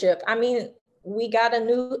leadership. I mean, we got a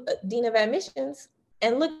new dean of admissions,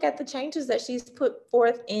 and look at the changes that she's put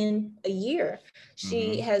forth in a year.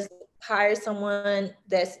 She has hired someone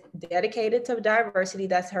that's dedicated to diversity.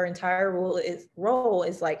 That's her entire role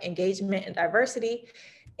is like engagement and diversity,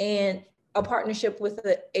 and a partnership with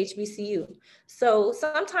the HBCU. So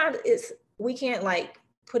sometimes we can't like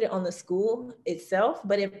put it on the school itself,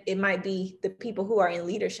 but it might be the people who are in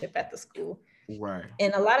leadership at the school. Right.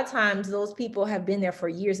 And a lot of times those people have been there for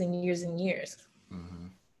years and years and years. Mm-hmm.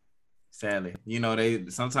 Sadly,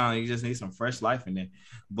 sometimes you just need some fresh life in there.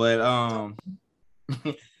 But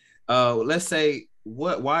let's say,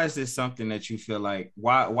 why is this something that you feel like,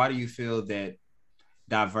 why do you feel that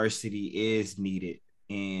diversity is needed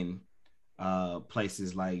in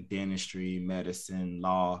places like dentistry, medicine,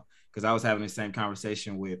 law? Because I was having the same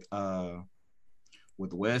conversation with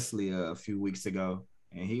Wesley a few weeks ago,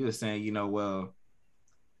 and he was saying, well,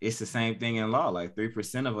 it's the same thing in law. Like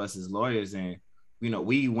 3% of us as lawyers, and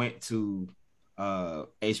we went to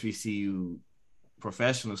HBCU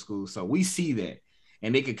professional school, so we see that,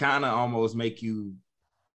 and it could kind of almost make you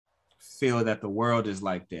feel that the world is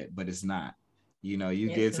like that, but it's not. You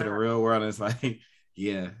get to the real world, and it's like,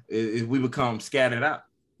 yeah, we become scattered out.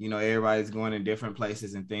 Everybody's going in different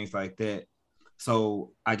places and things like that.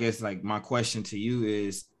 So I guess like my question to you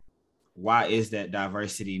is, why is that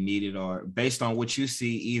diversity needed? Or based on what you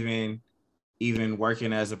see, even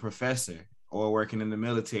working as a professor or working in the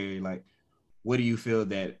military, like, what do you feel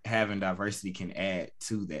that having diversity can add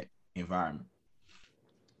to that environment?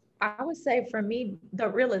 I would say for me, the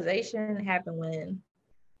realization happened when,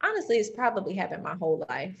 honestly, it's probably happened my whole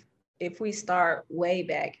life. If we start way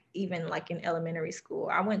back, even like in elementary school,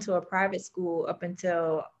 I went to a private school up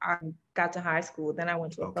until I got to high school. Then I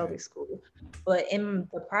went to a public school. But in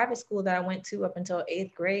the private school that I went to up until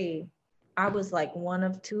 8th grade, I was like one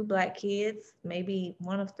of 2 Black kids, maybe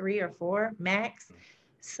one of 3 or 4 max.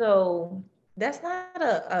 So that's not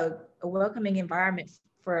a welcoming environment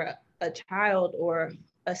for a child or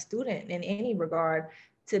a student in any regard,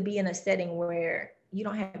 to be in a setting where you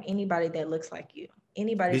don't have anybody that looks like you,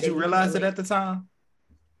 anybody Did that you you realize it at the time?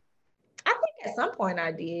 I think at some point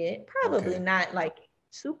I did, probably not like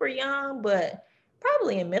super young, but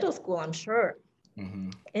probably in middle school, I'm sure.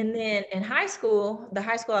 Mm-hmm. And then in high school, the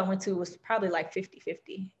high school I went to was probably like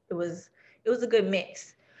 50-50. It was a good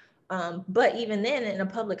mix. But even then, in a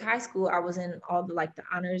public high school, I was in all the like the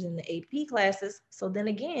honors and the AP classes. So then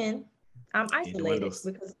again, I'm isolated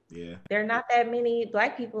because there are not that many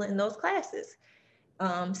Black people in those classes.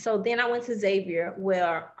 So then I went to Xavier,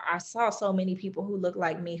 where I saw so many people who looked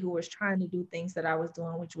like me, who was trying to do things that I was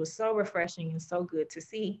doing, which was so refreshing and so good to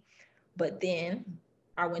see. But then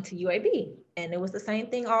I went to UAB, and it was the same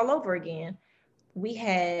thing all over again. We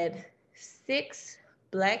had 6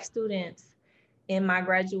 Black students in my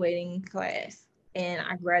graduating class, and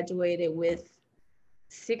I graduated with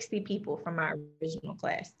 60 people from my original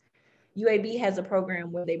class. UAB has a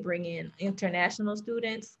program where they bring in international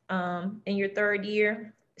students in your 3rd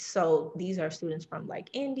year. So these are students from like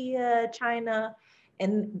India, China,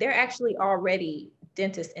 and they're actually already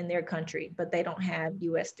dentists in their country, but they don't have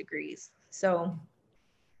US degrees. So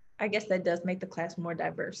I guess that does make the class more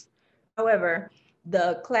diverse. However,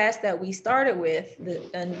 the class that we started with,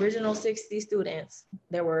 the original 60 students,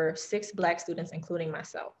 there were 6 Black students, including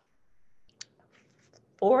myself.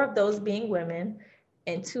 4 of those being women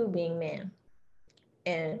and 2 being men.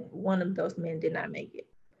 And one of those men did not make it.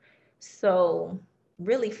 So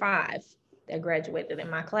really 5 that graduated in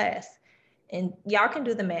my class. And y'all can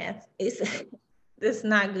do the math. It's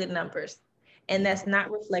not good numbers. And that's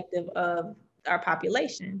not reflective of our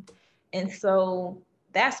population. And so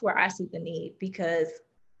that's where I see the need, because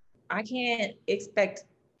I can't expect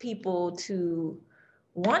people to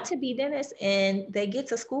want to be dentists and they get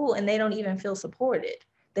to school and they don't even feel supported.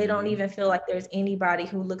 They don't even feel like there's anybody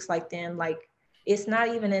who looks like them. Like, it's not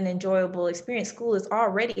even an enjoyable experience. School is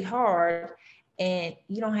already hard and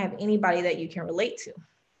you don't have anybody that you can relate to.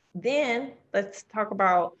 Then let's talk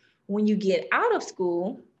about when you get out of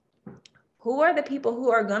school, who are the people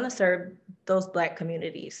who are going to serve those Black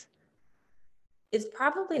communities? It's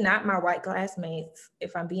probably not my white classmates,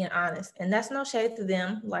 if I'm being honest. And that's no shade to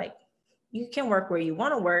them. Like, you can work where you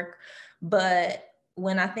want to work. But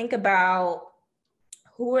when I think about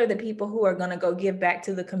who are the people who are going to go give back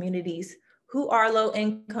to the communities who are low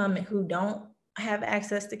income and who don't have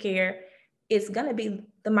access to care, it's going to be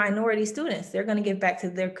the minority students. They're going to give back to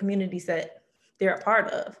their communities that they're a part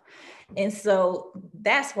of. And so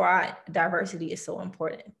that's why diversity is so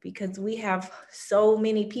important, because we have so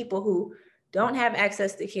many people who don't have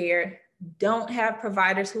access to care, don't have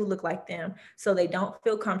providers who look like them, so they don't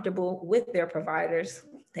feel comfortable with their providers.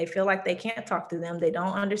 They feel like they can't talk to them. They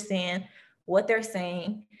don't understand what they're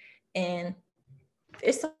saying. And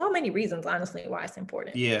there's so many reasons, honestly, why it's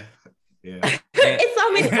important. Yeah. It's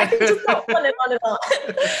so many. I can just go on and on.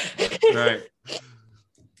 Right.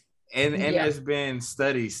 And there's been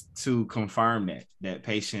studies to confirm that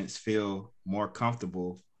patients feel more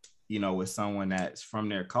comfortable, with someone that's from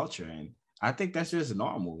their culture. And I think that's just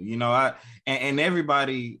normal, and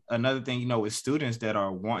everybody, another thing, with students that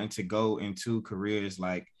are wanting to go into careers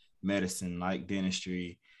like medicine, like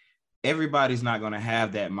dentistry, everybody's not going to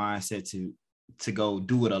have that mindset to go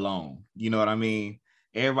do it alone. You know what I mean?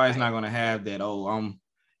 Everybody's not going to have that, I'm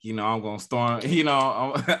going to storm,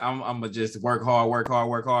 I'm going to just work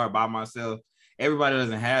hard by myself. Everybody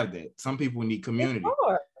doesn't have that. Some people need community,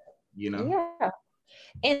 Yeah.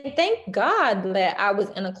 And thank God that I was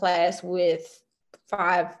in a class with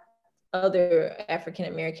 5 other African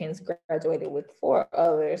Americans, graduated with 4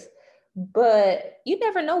 others. But you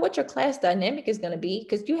never know what your class dynamic is going to be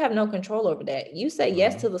because you have no control over that. You say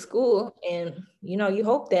yes to the school, and you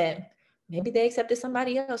hope that maybe they accepted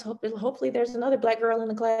somebody else. Hopefully there's another Black girl in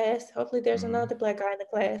the class. Hopefully there's another Black guy in the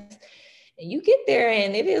class. And you get there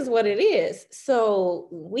and it is what it is. So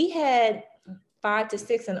we had 5 to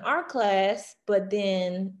 6 in our class, but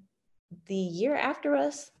then the year after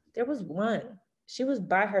us, there was one. She was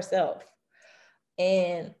by herself.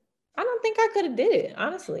 And I don't think I could have did it,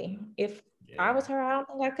 honestly. If I was her, I don't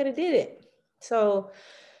think I could have did it. So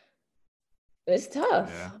it's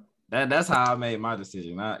tough. That's how I made my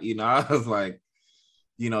decision. I was like,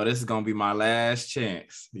 this is gonna be my last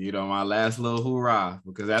chance, my last little hoorah,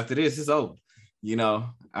 because after this it's over.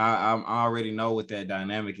 I already know what that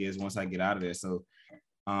dynamic is once I get out of there. So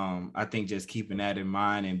I think just keeping that in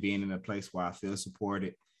mind and being in a place where I feel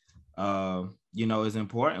supported, is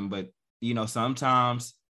important. But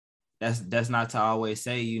sometimes that's not to always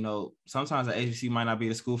say, sometimes the agency might not be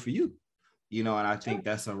the school for you, and I think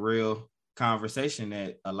that's a real conversation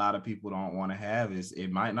that a lot of people don't want to have. Is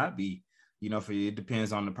it might not be, for you. It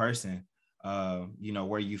depends on the person,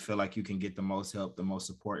 where you feel like you can get the most help, the most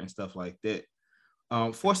support and stuff like that.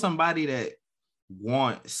 For somebody that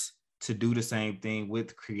wants to do the same thing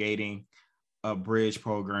with creating a bridge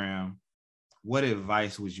program, what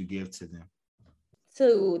advice would you give to them?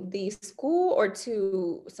 To the school or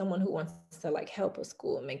to someone who wants to help a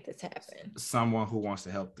school make this happen? Someone who wants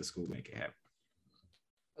to help the school make it happen.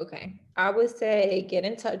 Okay. I would say get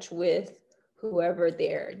in touch with whoever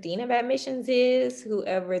their dean of admissions is,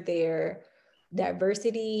 whoever their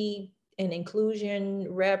diversity and inclusion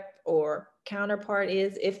rep or counterpart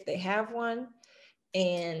is, if they have one,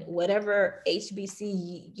 and whatever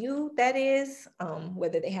HBCU that is,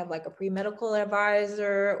 whether they have a pre-medical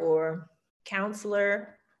advisor or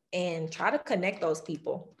counselor, and try to connect those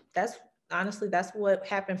people. That's what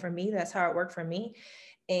happened for me. That's how it worked for me.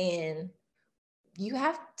 And you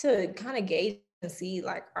have to kind of gauge and see,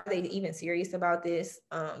 are they even serious about this?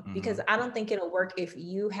 Because I don't think it'll work if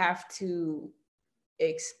you have to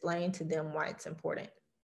explain to them why it's important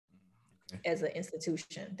as an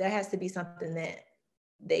institution. That has to be something that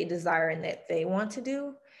they desire and that they want to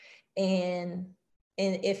do. And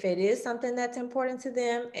if it is something that's important to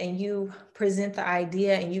them and you present the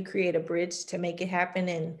idea and you create a bridge to make it happen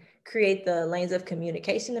and create the lanes of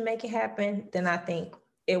communication to make it happen, then I think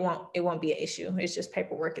it won't be an issue. It's just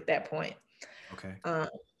paperwork at that point. Okay.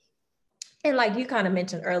 And like you kind of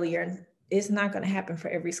mentioned earlier, it's not going to happen for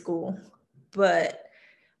every school, but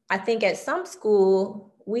I think at some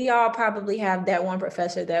school, we all probably have that one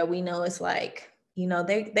professor that we know is they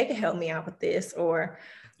can help me out with this, or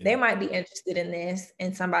they might be interested in this,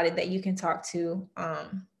 and somebody that you can talk to,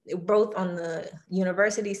 both on the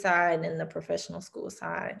university side and the professional school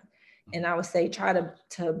side. And I would say try to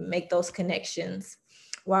make those connections.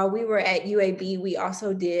 While we were at UAB, we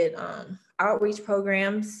also did outreach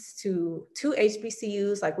programs to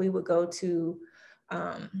HBCUs. Like we would go to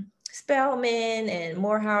Spelman and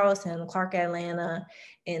Morehouse and Clark Atlanta,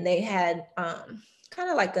 and they had kind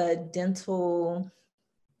of like a dental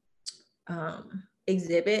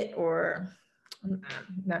exhibit, or I'm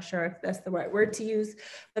not sure if that's the right word to use,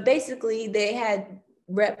 but basically they had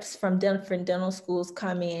reps from different dental schools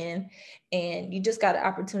come in, and you just got an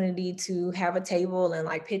opportunity to have a table and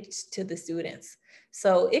pitch to the students.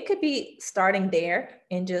 So it could be starting there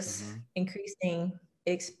and just increasing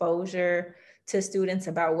exposure to students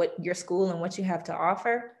about what your school and what you have to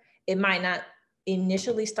offer. It might not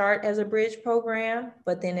initially start as a bridge program,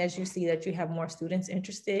 but then as you see that you have more students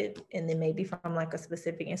interested, and then maybe from a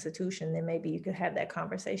specific institution, then maybe you could have that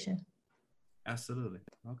conversation. Absolutely.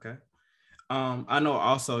 Okay. I know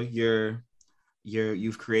also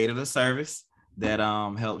you've created a service that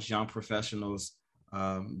helps young professionals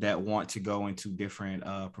that want to go into different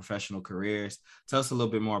professional careers. Tell us a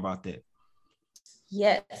little bit more about that.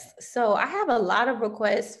 Yes. So I have a lot of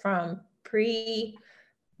requests from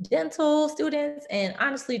pre-dental students and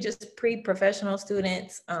honestly just pre-professional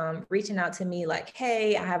students reaching out to me like,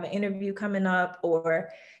 hey, I have an interview coming up, or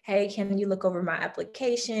hey, can you look over my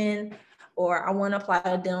application? Or I want to apply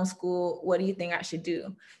to dental school. What do you think I should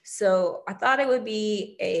do? So I thought it would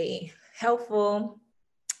be a helpful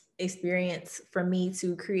experience for me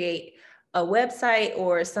to create a website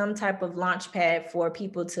or some type of launch pad for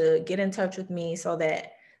people to get in touch with me so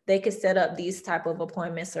that they could set up these type of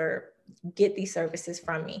appointments or get these services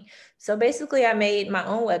from me. So basically I made my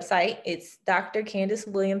own website. It's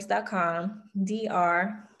drkandiswilliams.com,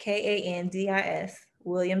 DRKANDIS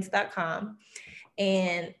Williams.com.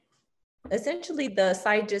 And essentially the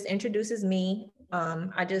site just introduces me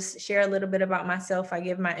I just share a little bit about myself. I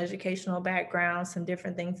give my educational background, some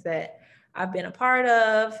different things that I've been a part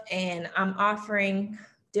of, and I'm offering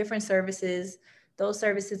different services. Those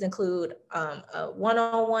services include a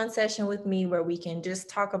one-on-one session with me where we can just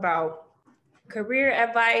talk about career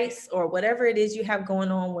advice or whatever it is you have going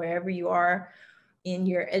on wherever you are in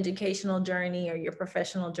your educational journey or your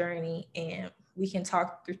professional journey, and we can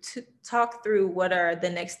talk through what are the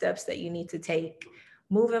next steps that you need to take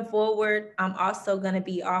moving forward. I'm also going to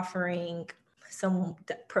be offering some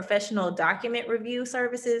professional document review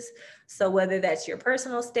services. So whether that's your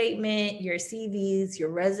personal statement, your CVs, your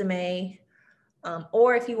resume,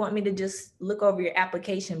 or if you want me to just look over your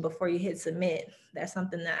application before you hit submit, that's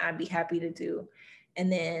something that I'd be happy to do.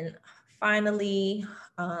 And then finally,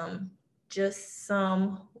 just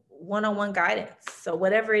some one-on-one guidance. So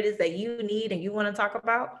whatever it is that you need and you want to talk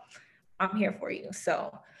about, I'm here for you.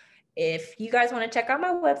 So if you guys want to check out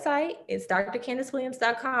my website, it's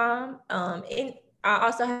drkandiswilliams.com. And I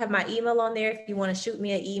also have my email on there if you want to shoot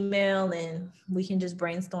me an email, and we can just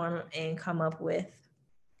brainstorm and come up with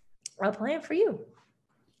a plan for you.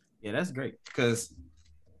 Yeah, that's great, because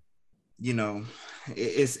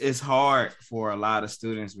it's hard for a lot of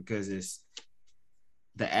students because it's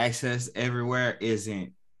the access everywhere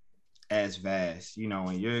isn't as vast.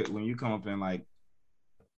 When you come up in like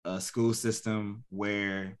a school system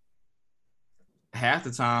where half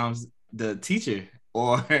the times the teacher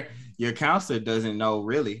or your counselor doesn't know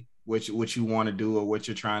really what you want to do or what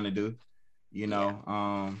you're trying to do.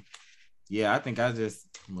 I think I just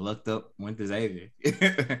looked up, went to Xavier.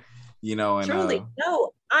 And truly,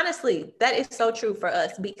 no, honestly, that is so true for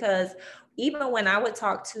us, because even when I would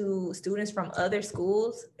talk to students from other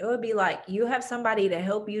schools, it would be like, you have somebody to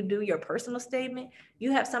help you do your personal statement.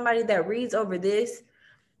 You have somebody that reads over this.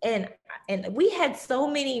 And we had so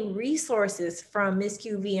many resources from Miss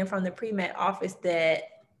QV and from the pre-med office that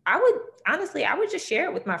I would just share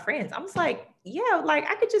it with my friends. I was like, yeah, like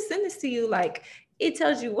I could just send this to you. Like, it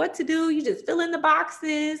tells you what to do. You just fill in the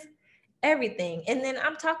boxes, everything. And then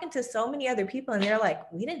I'm talking to so many other people and they're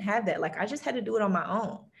like, we didn't have that. Like, I just had to do it on my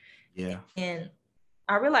own. Yeah. And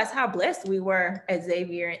I realized how blessed we were at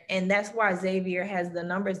Xavier. And that's why Xavier has the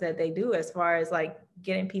numbers that they do as far as like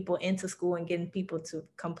getting people into school and getting people to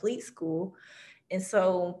complete school. And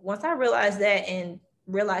so once I realized that and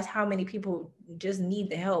realized how many people just need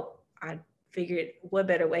the help, I figured what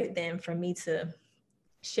better way than for me to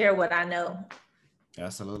share what I know.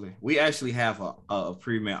 Absolutely. We actually have a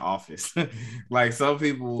pre-med office. Like some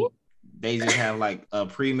people, they just have like a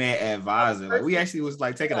pre-med advisor. Like we actually was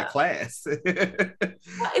like taking a class. It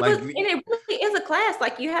really is a class.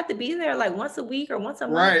 Like you have to be there like once a week or once a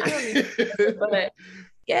month. Right. I don't even know, but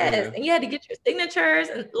yes, yeah. And you had to get your signatures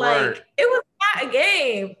and like it was not a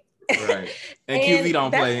game. Right. And QV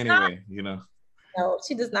don't play anyway, No,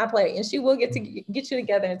 she does not play, and she will get you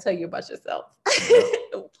together and tell you about yourself.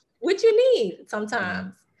 What you need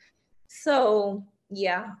sometimes. So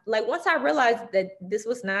yeah, like once I realized that this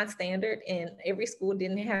was not standard and every school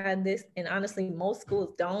didn't have this, and honestly most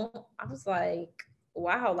schools don't, I was like,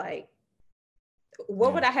 wow, like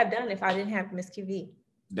what would I have done if I didn't have Miss QV?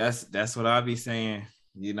 That's what I'll be saying,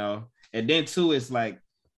 and then too, it's like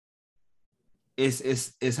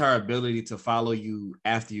it's her ability to follow you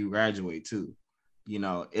after you graduate too.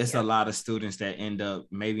 It's a lot of students that end up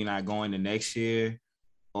maybe not going the next year,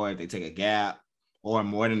 or if they take a gap or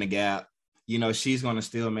more than a gap, she's going to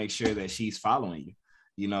still make sure that she's following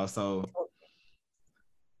you, so,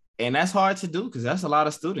 and that's hard to do because that's a lot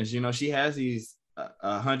of students. She has these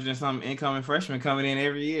 100 and something incoming freshmen coming in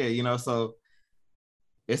every year, so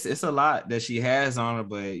it's a lot that she has on her,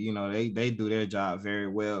 but they do their job very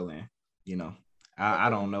well, and I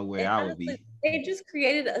don't know where I would be. They just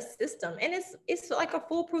created a system, and it's like a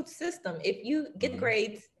foolproof system. If you get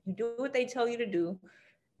grades, you do what they tell you to do,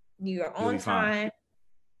 you're on time,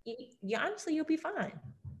 honestly, you'll be fine.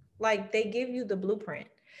 Like they give you the blueprint.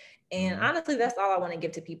 And honestly, that's all I want to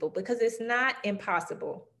give to people, because it's not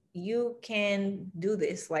impossible. You can do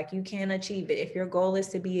this, like you can achieve it. If your goal is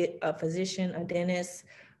to be a physician, a dentist,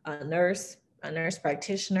 a nurse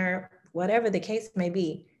practitioner, whatever the case may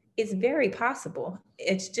be, it's very possible.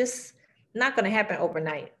 It's just not going to happen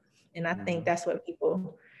overnight. And I think that's what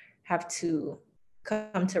people have to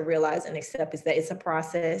come to realize and accept, is that it's a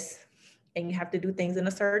process and you have to do things in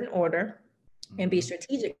a certain order and be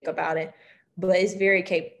strategic about it. But it's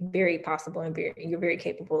very possible, and you're very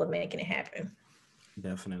capable of making it happen.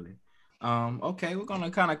 Definitely. Okay, we're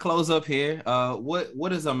gonna kind of close up here.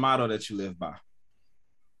 What is a motto that you live by?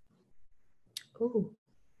 Ooh.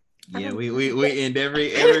 Yeah, we end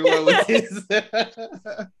everyone with this.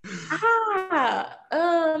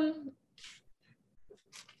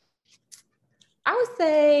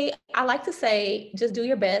 I like to say, just do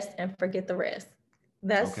your best and forget the rest.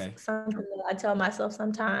 That's Okay. something that I tell myself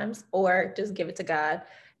sometimes, or just give it to God,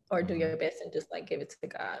 or do Mm-hmm. your best and just like give it to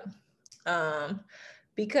God. Um,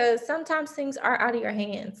 because sometimes things are out of your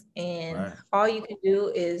hands, and Right. all you can do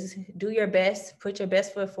is do your best, put your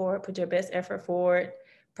best foot forward, put your best effort forward,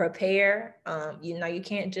 prepare. You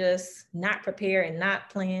can't just not prepare and not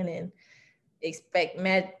plan and expect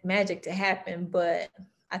magic to happen. But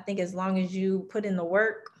I think as long as you put in the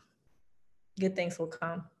work, good things will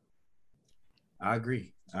come. I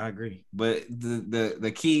agree. But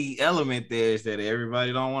the key element there is that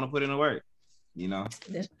everybody don't want to put in the work, you know?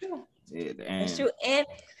 That's true. That's And true. And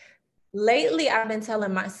lately I've been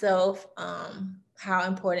telling myself how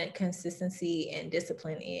important consistency and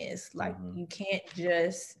discipline is. Like, mm-hmm. you can't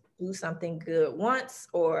just do something good once,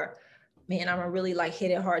 or man, I'm gonna really like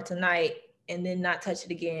hit it hard tonight and then not touch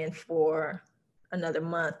it again for another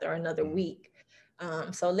month or another Mm-hmm. week.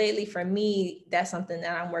 So lately for me, that's something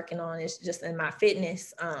that I'm working on, is just in my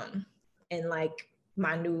fitness. And like,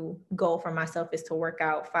 my new goal for myself is to work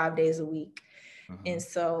out 5 days a week. Mm-hmm. And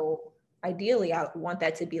so ideally I want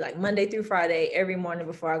that to be like Monday through Friday, every morning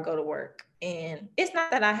before I go to work. And it's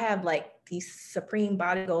not that I have like these supreme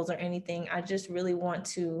body goals or anything. I just really want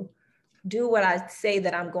to do what I say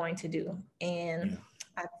that I'm going to do. And Yeah.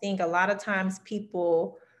 I think a lot of times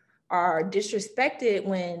people are disrespected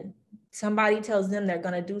when somebody tells them they're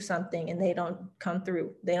going to do something and they don't come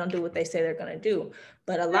through. They don't do what they say they're going to do.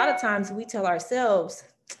 But a lot of times we tell ourselves,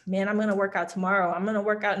 man, I'm going to work out tomorrow. I'm going to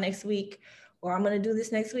work out next week, or I'm going to do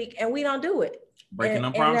this next week. And we don't do it. Breaking them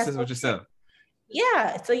And that's promises with yourself.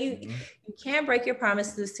 yeah. So Mm-hmm. you can't break your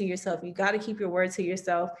promises to yourself. You got to keep your word to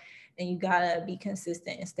yourself, and you got to be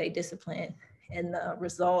consistent and stay disciplined, and the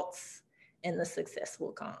results and the success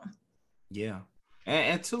will come. Yeah.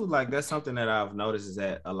 And too, like, that's something that I've noticed, is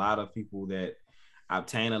that a lot of people that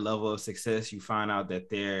obtain a level of success, you find out that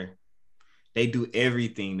they do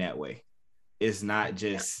everything that way. It's not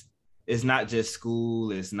just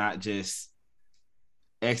school, it's not just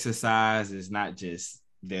exercise, it's not just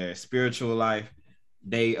their spiritual life.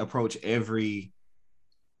 They approach every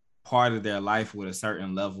part of their life with a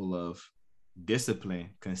certain level of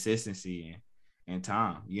discipline, consistency, and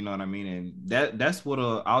time. You know what I mean? And that's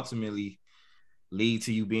what'll ultimately lead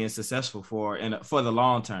to you being successful for the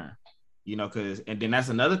long term. You know, and then that's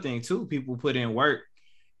another thing too. People put in work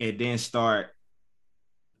and then start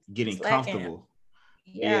getting Slacking. comfortable.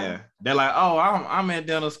 Yeah. Yeah, they're like, oh, I'm at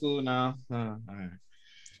dental school now. All right.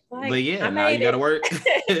 Like, But yeah, I now you made got to work.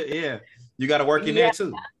 it. Yeah, you got to work in Yeah. there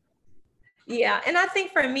too. Yeah. And I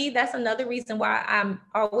think for me, that's another reason why I'm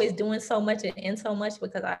always doing so much and in so much,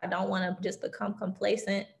 because I don't want to just become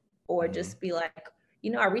complacent, or Mm-hmm. just be like,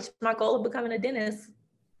 I reached my goal of becoming a dentist.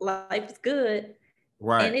 Life is good. And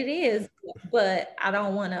Right. it is, but I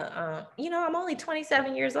don't want to, I'm only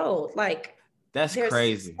 27 years old. Like, That's there's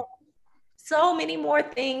crazy. so many more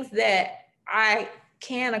things that I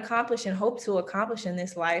can accomplish and hope to accomplish in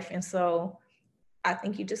this life. And so I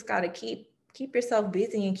think you just got to keep yourself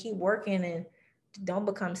busy and keep working, and don't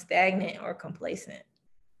become stagnant or complacent.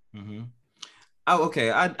 Mm-hmm. Oh, okay.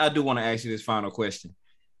 I do want to ask you this final question.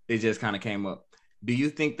 It just kind of came up. Do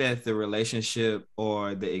you think that the relationship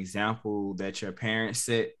or the example that your parents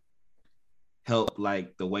set help,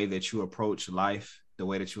 like, the way that you approach life, the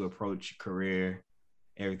way that you approach career,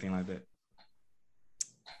 everything like that?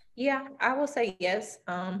 Yeah, I will say yes.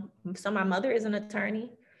 So my mother is an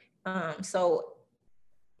attorney. So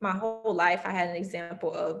my whole life I had an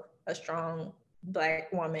example of a strong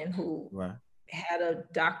Black woman who Right. had a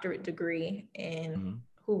doctorate degree and Mm-hmm.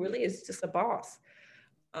 who really is just a boss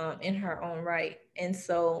in her own right. And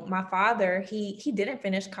so my father, he didn't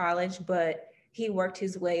finish college, but he worked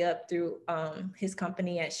his way up through his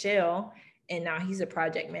company at Shell, and now he's a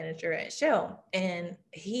project manager at Shell. And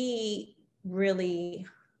he really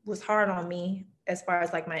was hard on me as far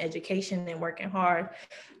as like my education and working hard.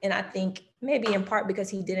 And I think maybe in part because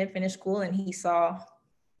he didn't finish school and he saw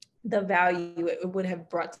the value it would have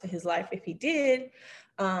brought to his life if he did.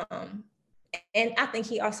 Um, and I think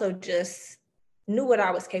he also just knew what I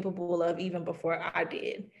was capable of even before I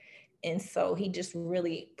did. And so he just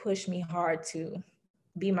really pushed me hard to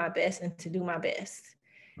be my best and to do my best.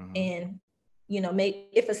 Mm-hmm. And, maybe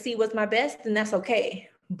if a C was my best, then that's okay.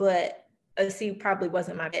 But a C probably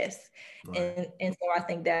wasn't my best. Right. And so I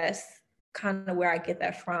think that's kind of where I get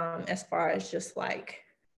that from, as far as just like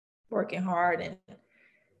working hard and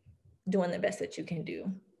doing the best that you can do.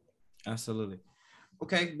 Absolutely.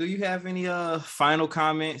 Okay. Do you have any final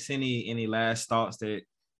comments? Any last thoughts that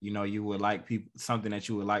you would like people, something that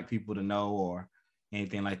you would like people to know, or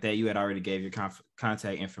anything like that, you had already gave your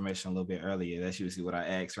contact information a little bit earlier. That's usually what I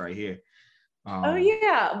ask right here. Oh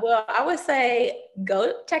yeah. Well, I would say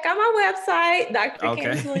go check out my website,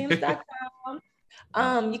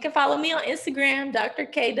 drkandiswilliams.com. You can follow me on Instagram, Dr.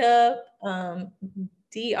 Kdub, Dr.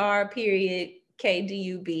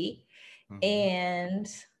 And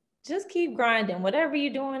just keep grinding. Whatever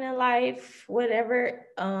you're doing in life, whatever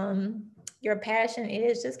your passion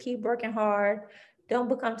is, just keep working hard. Don't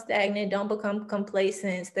become stagnant. Don't become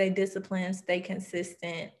complacent. Stay disciplined. Stay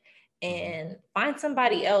consistent. And find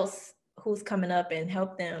somebody else who's coming up and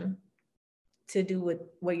help them to do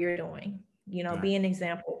what you're doing. You know, be an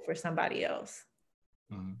example for somebody else.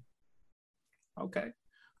 Okay.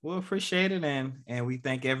 We'll appreciate it. And we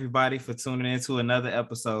thank everybody for tuning in to another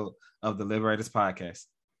episode of the Liberators Podcast.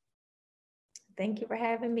 Thank you for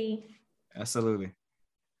having me. Absolutely.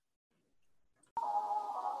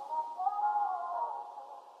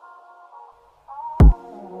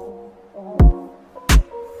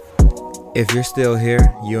 If you're still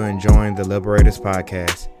here, you're enjoying the Liberators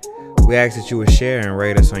Podcast. We ask that you would share and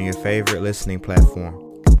rate us on your favorite listening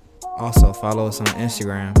platform. Also, follow us on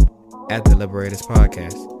Instagram at the Liberators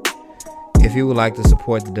Podcast. If you would like to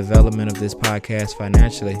support the development of this podcast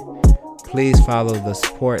financially, please follow the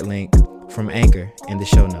support link from Anchor in the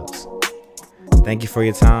show notes. Thank you for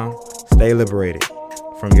your time. Stay liberated.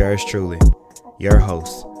 From yours truly, your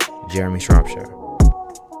host, Jeremy Shropshire.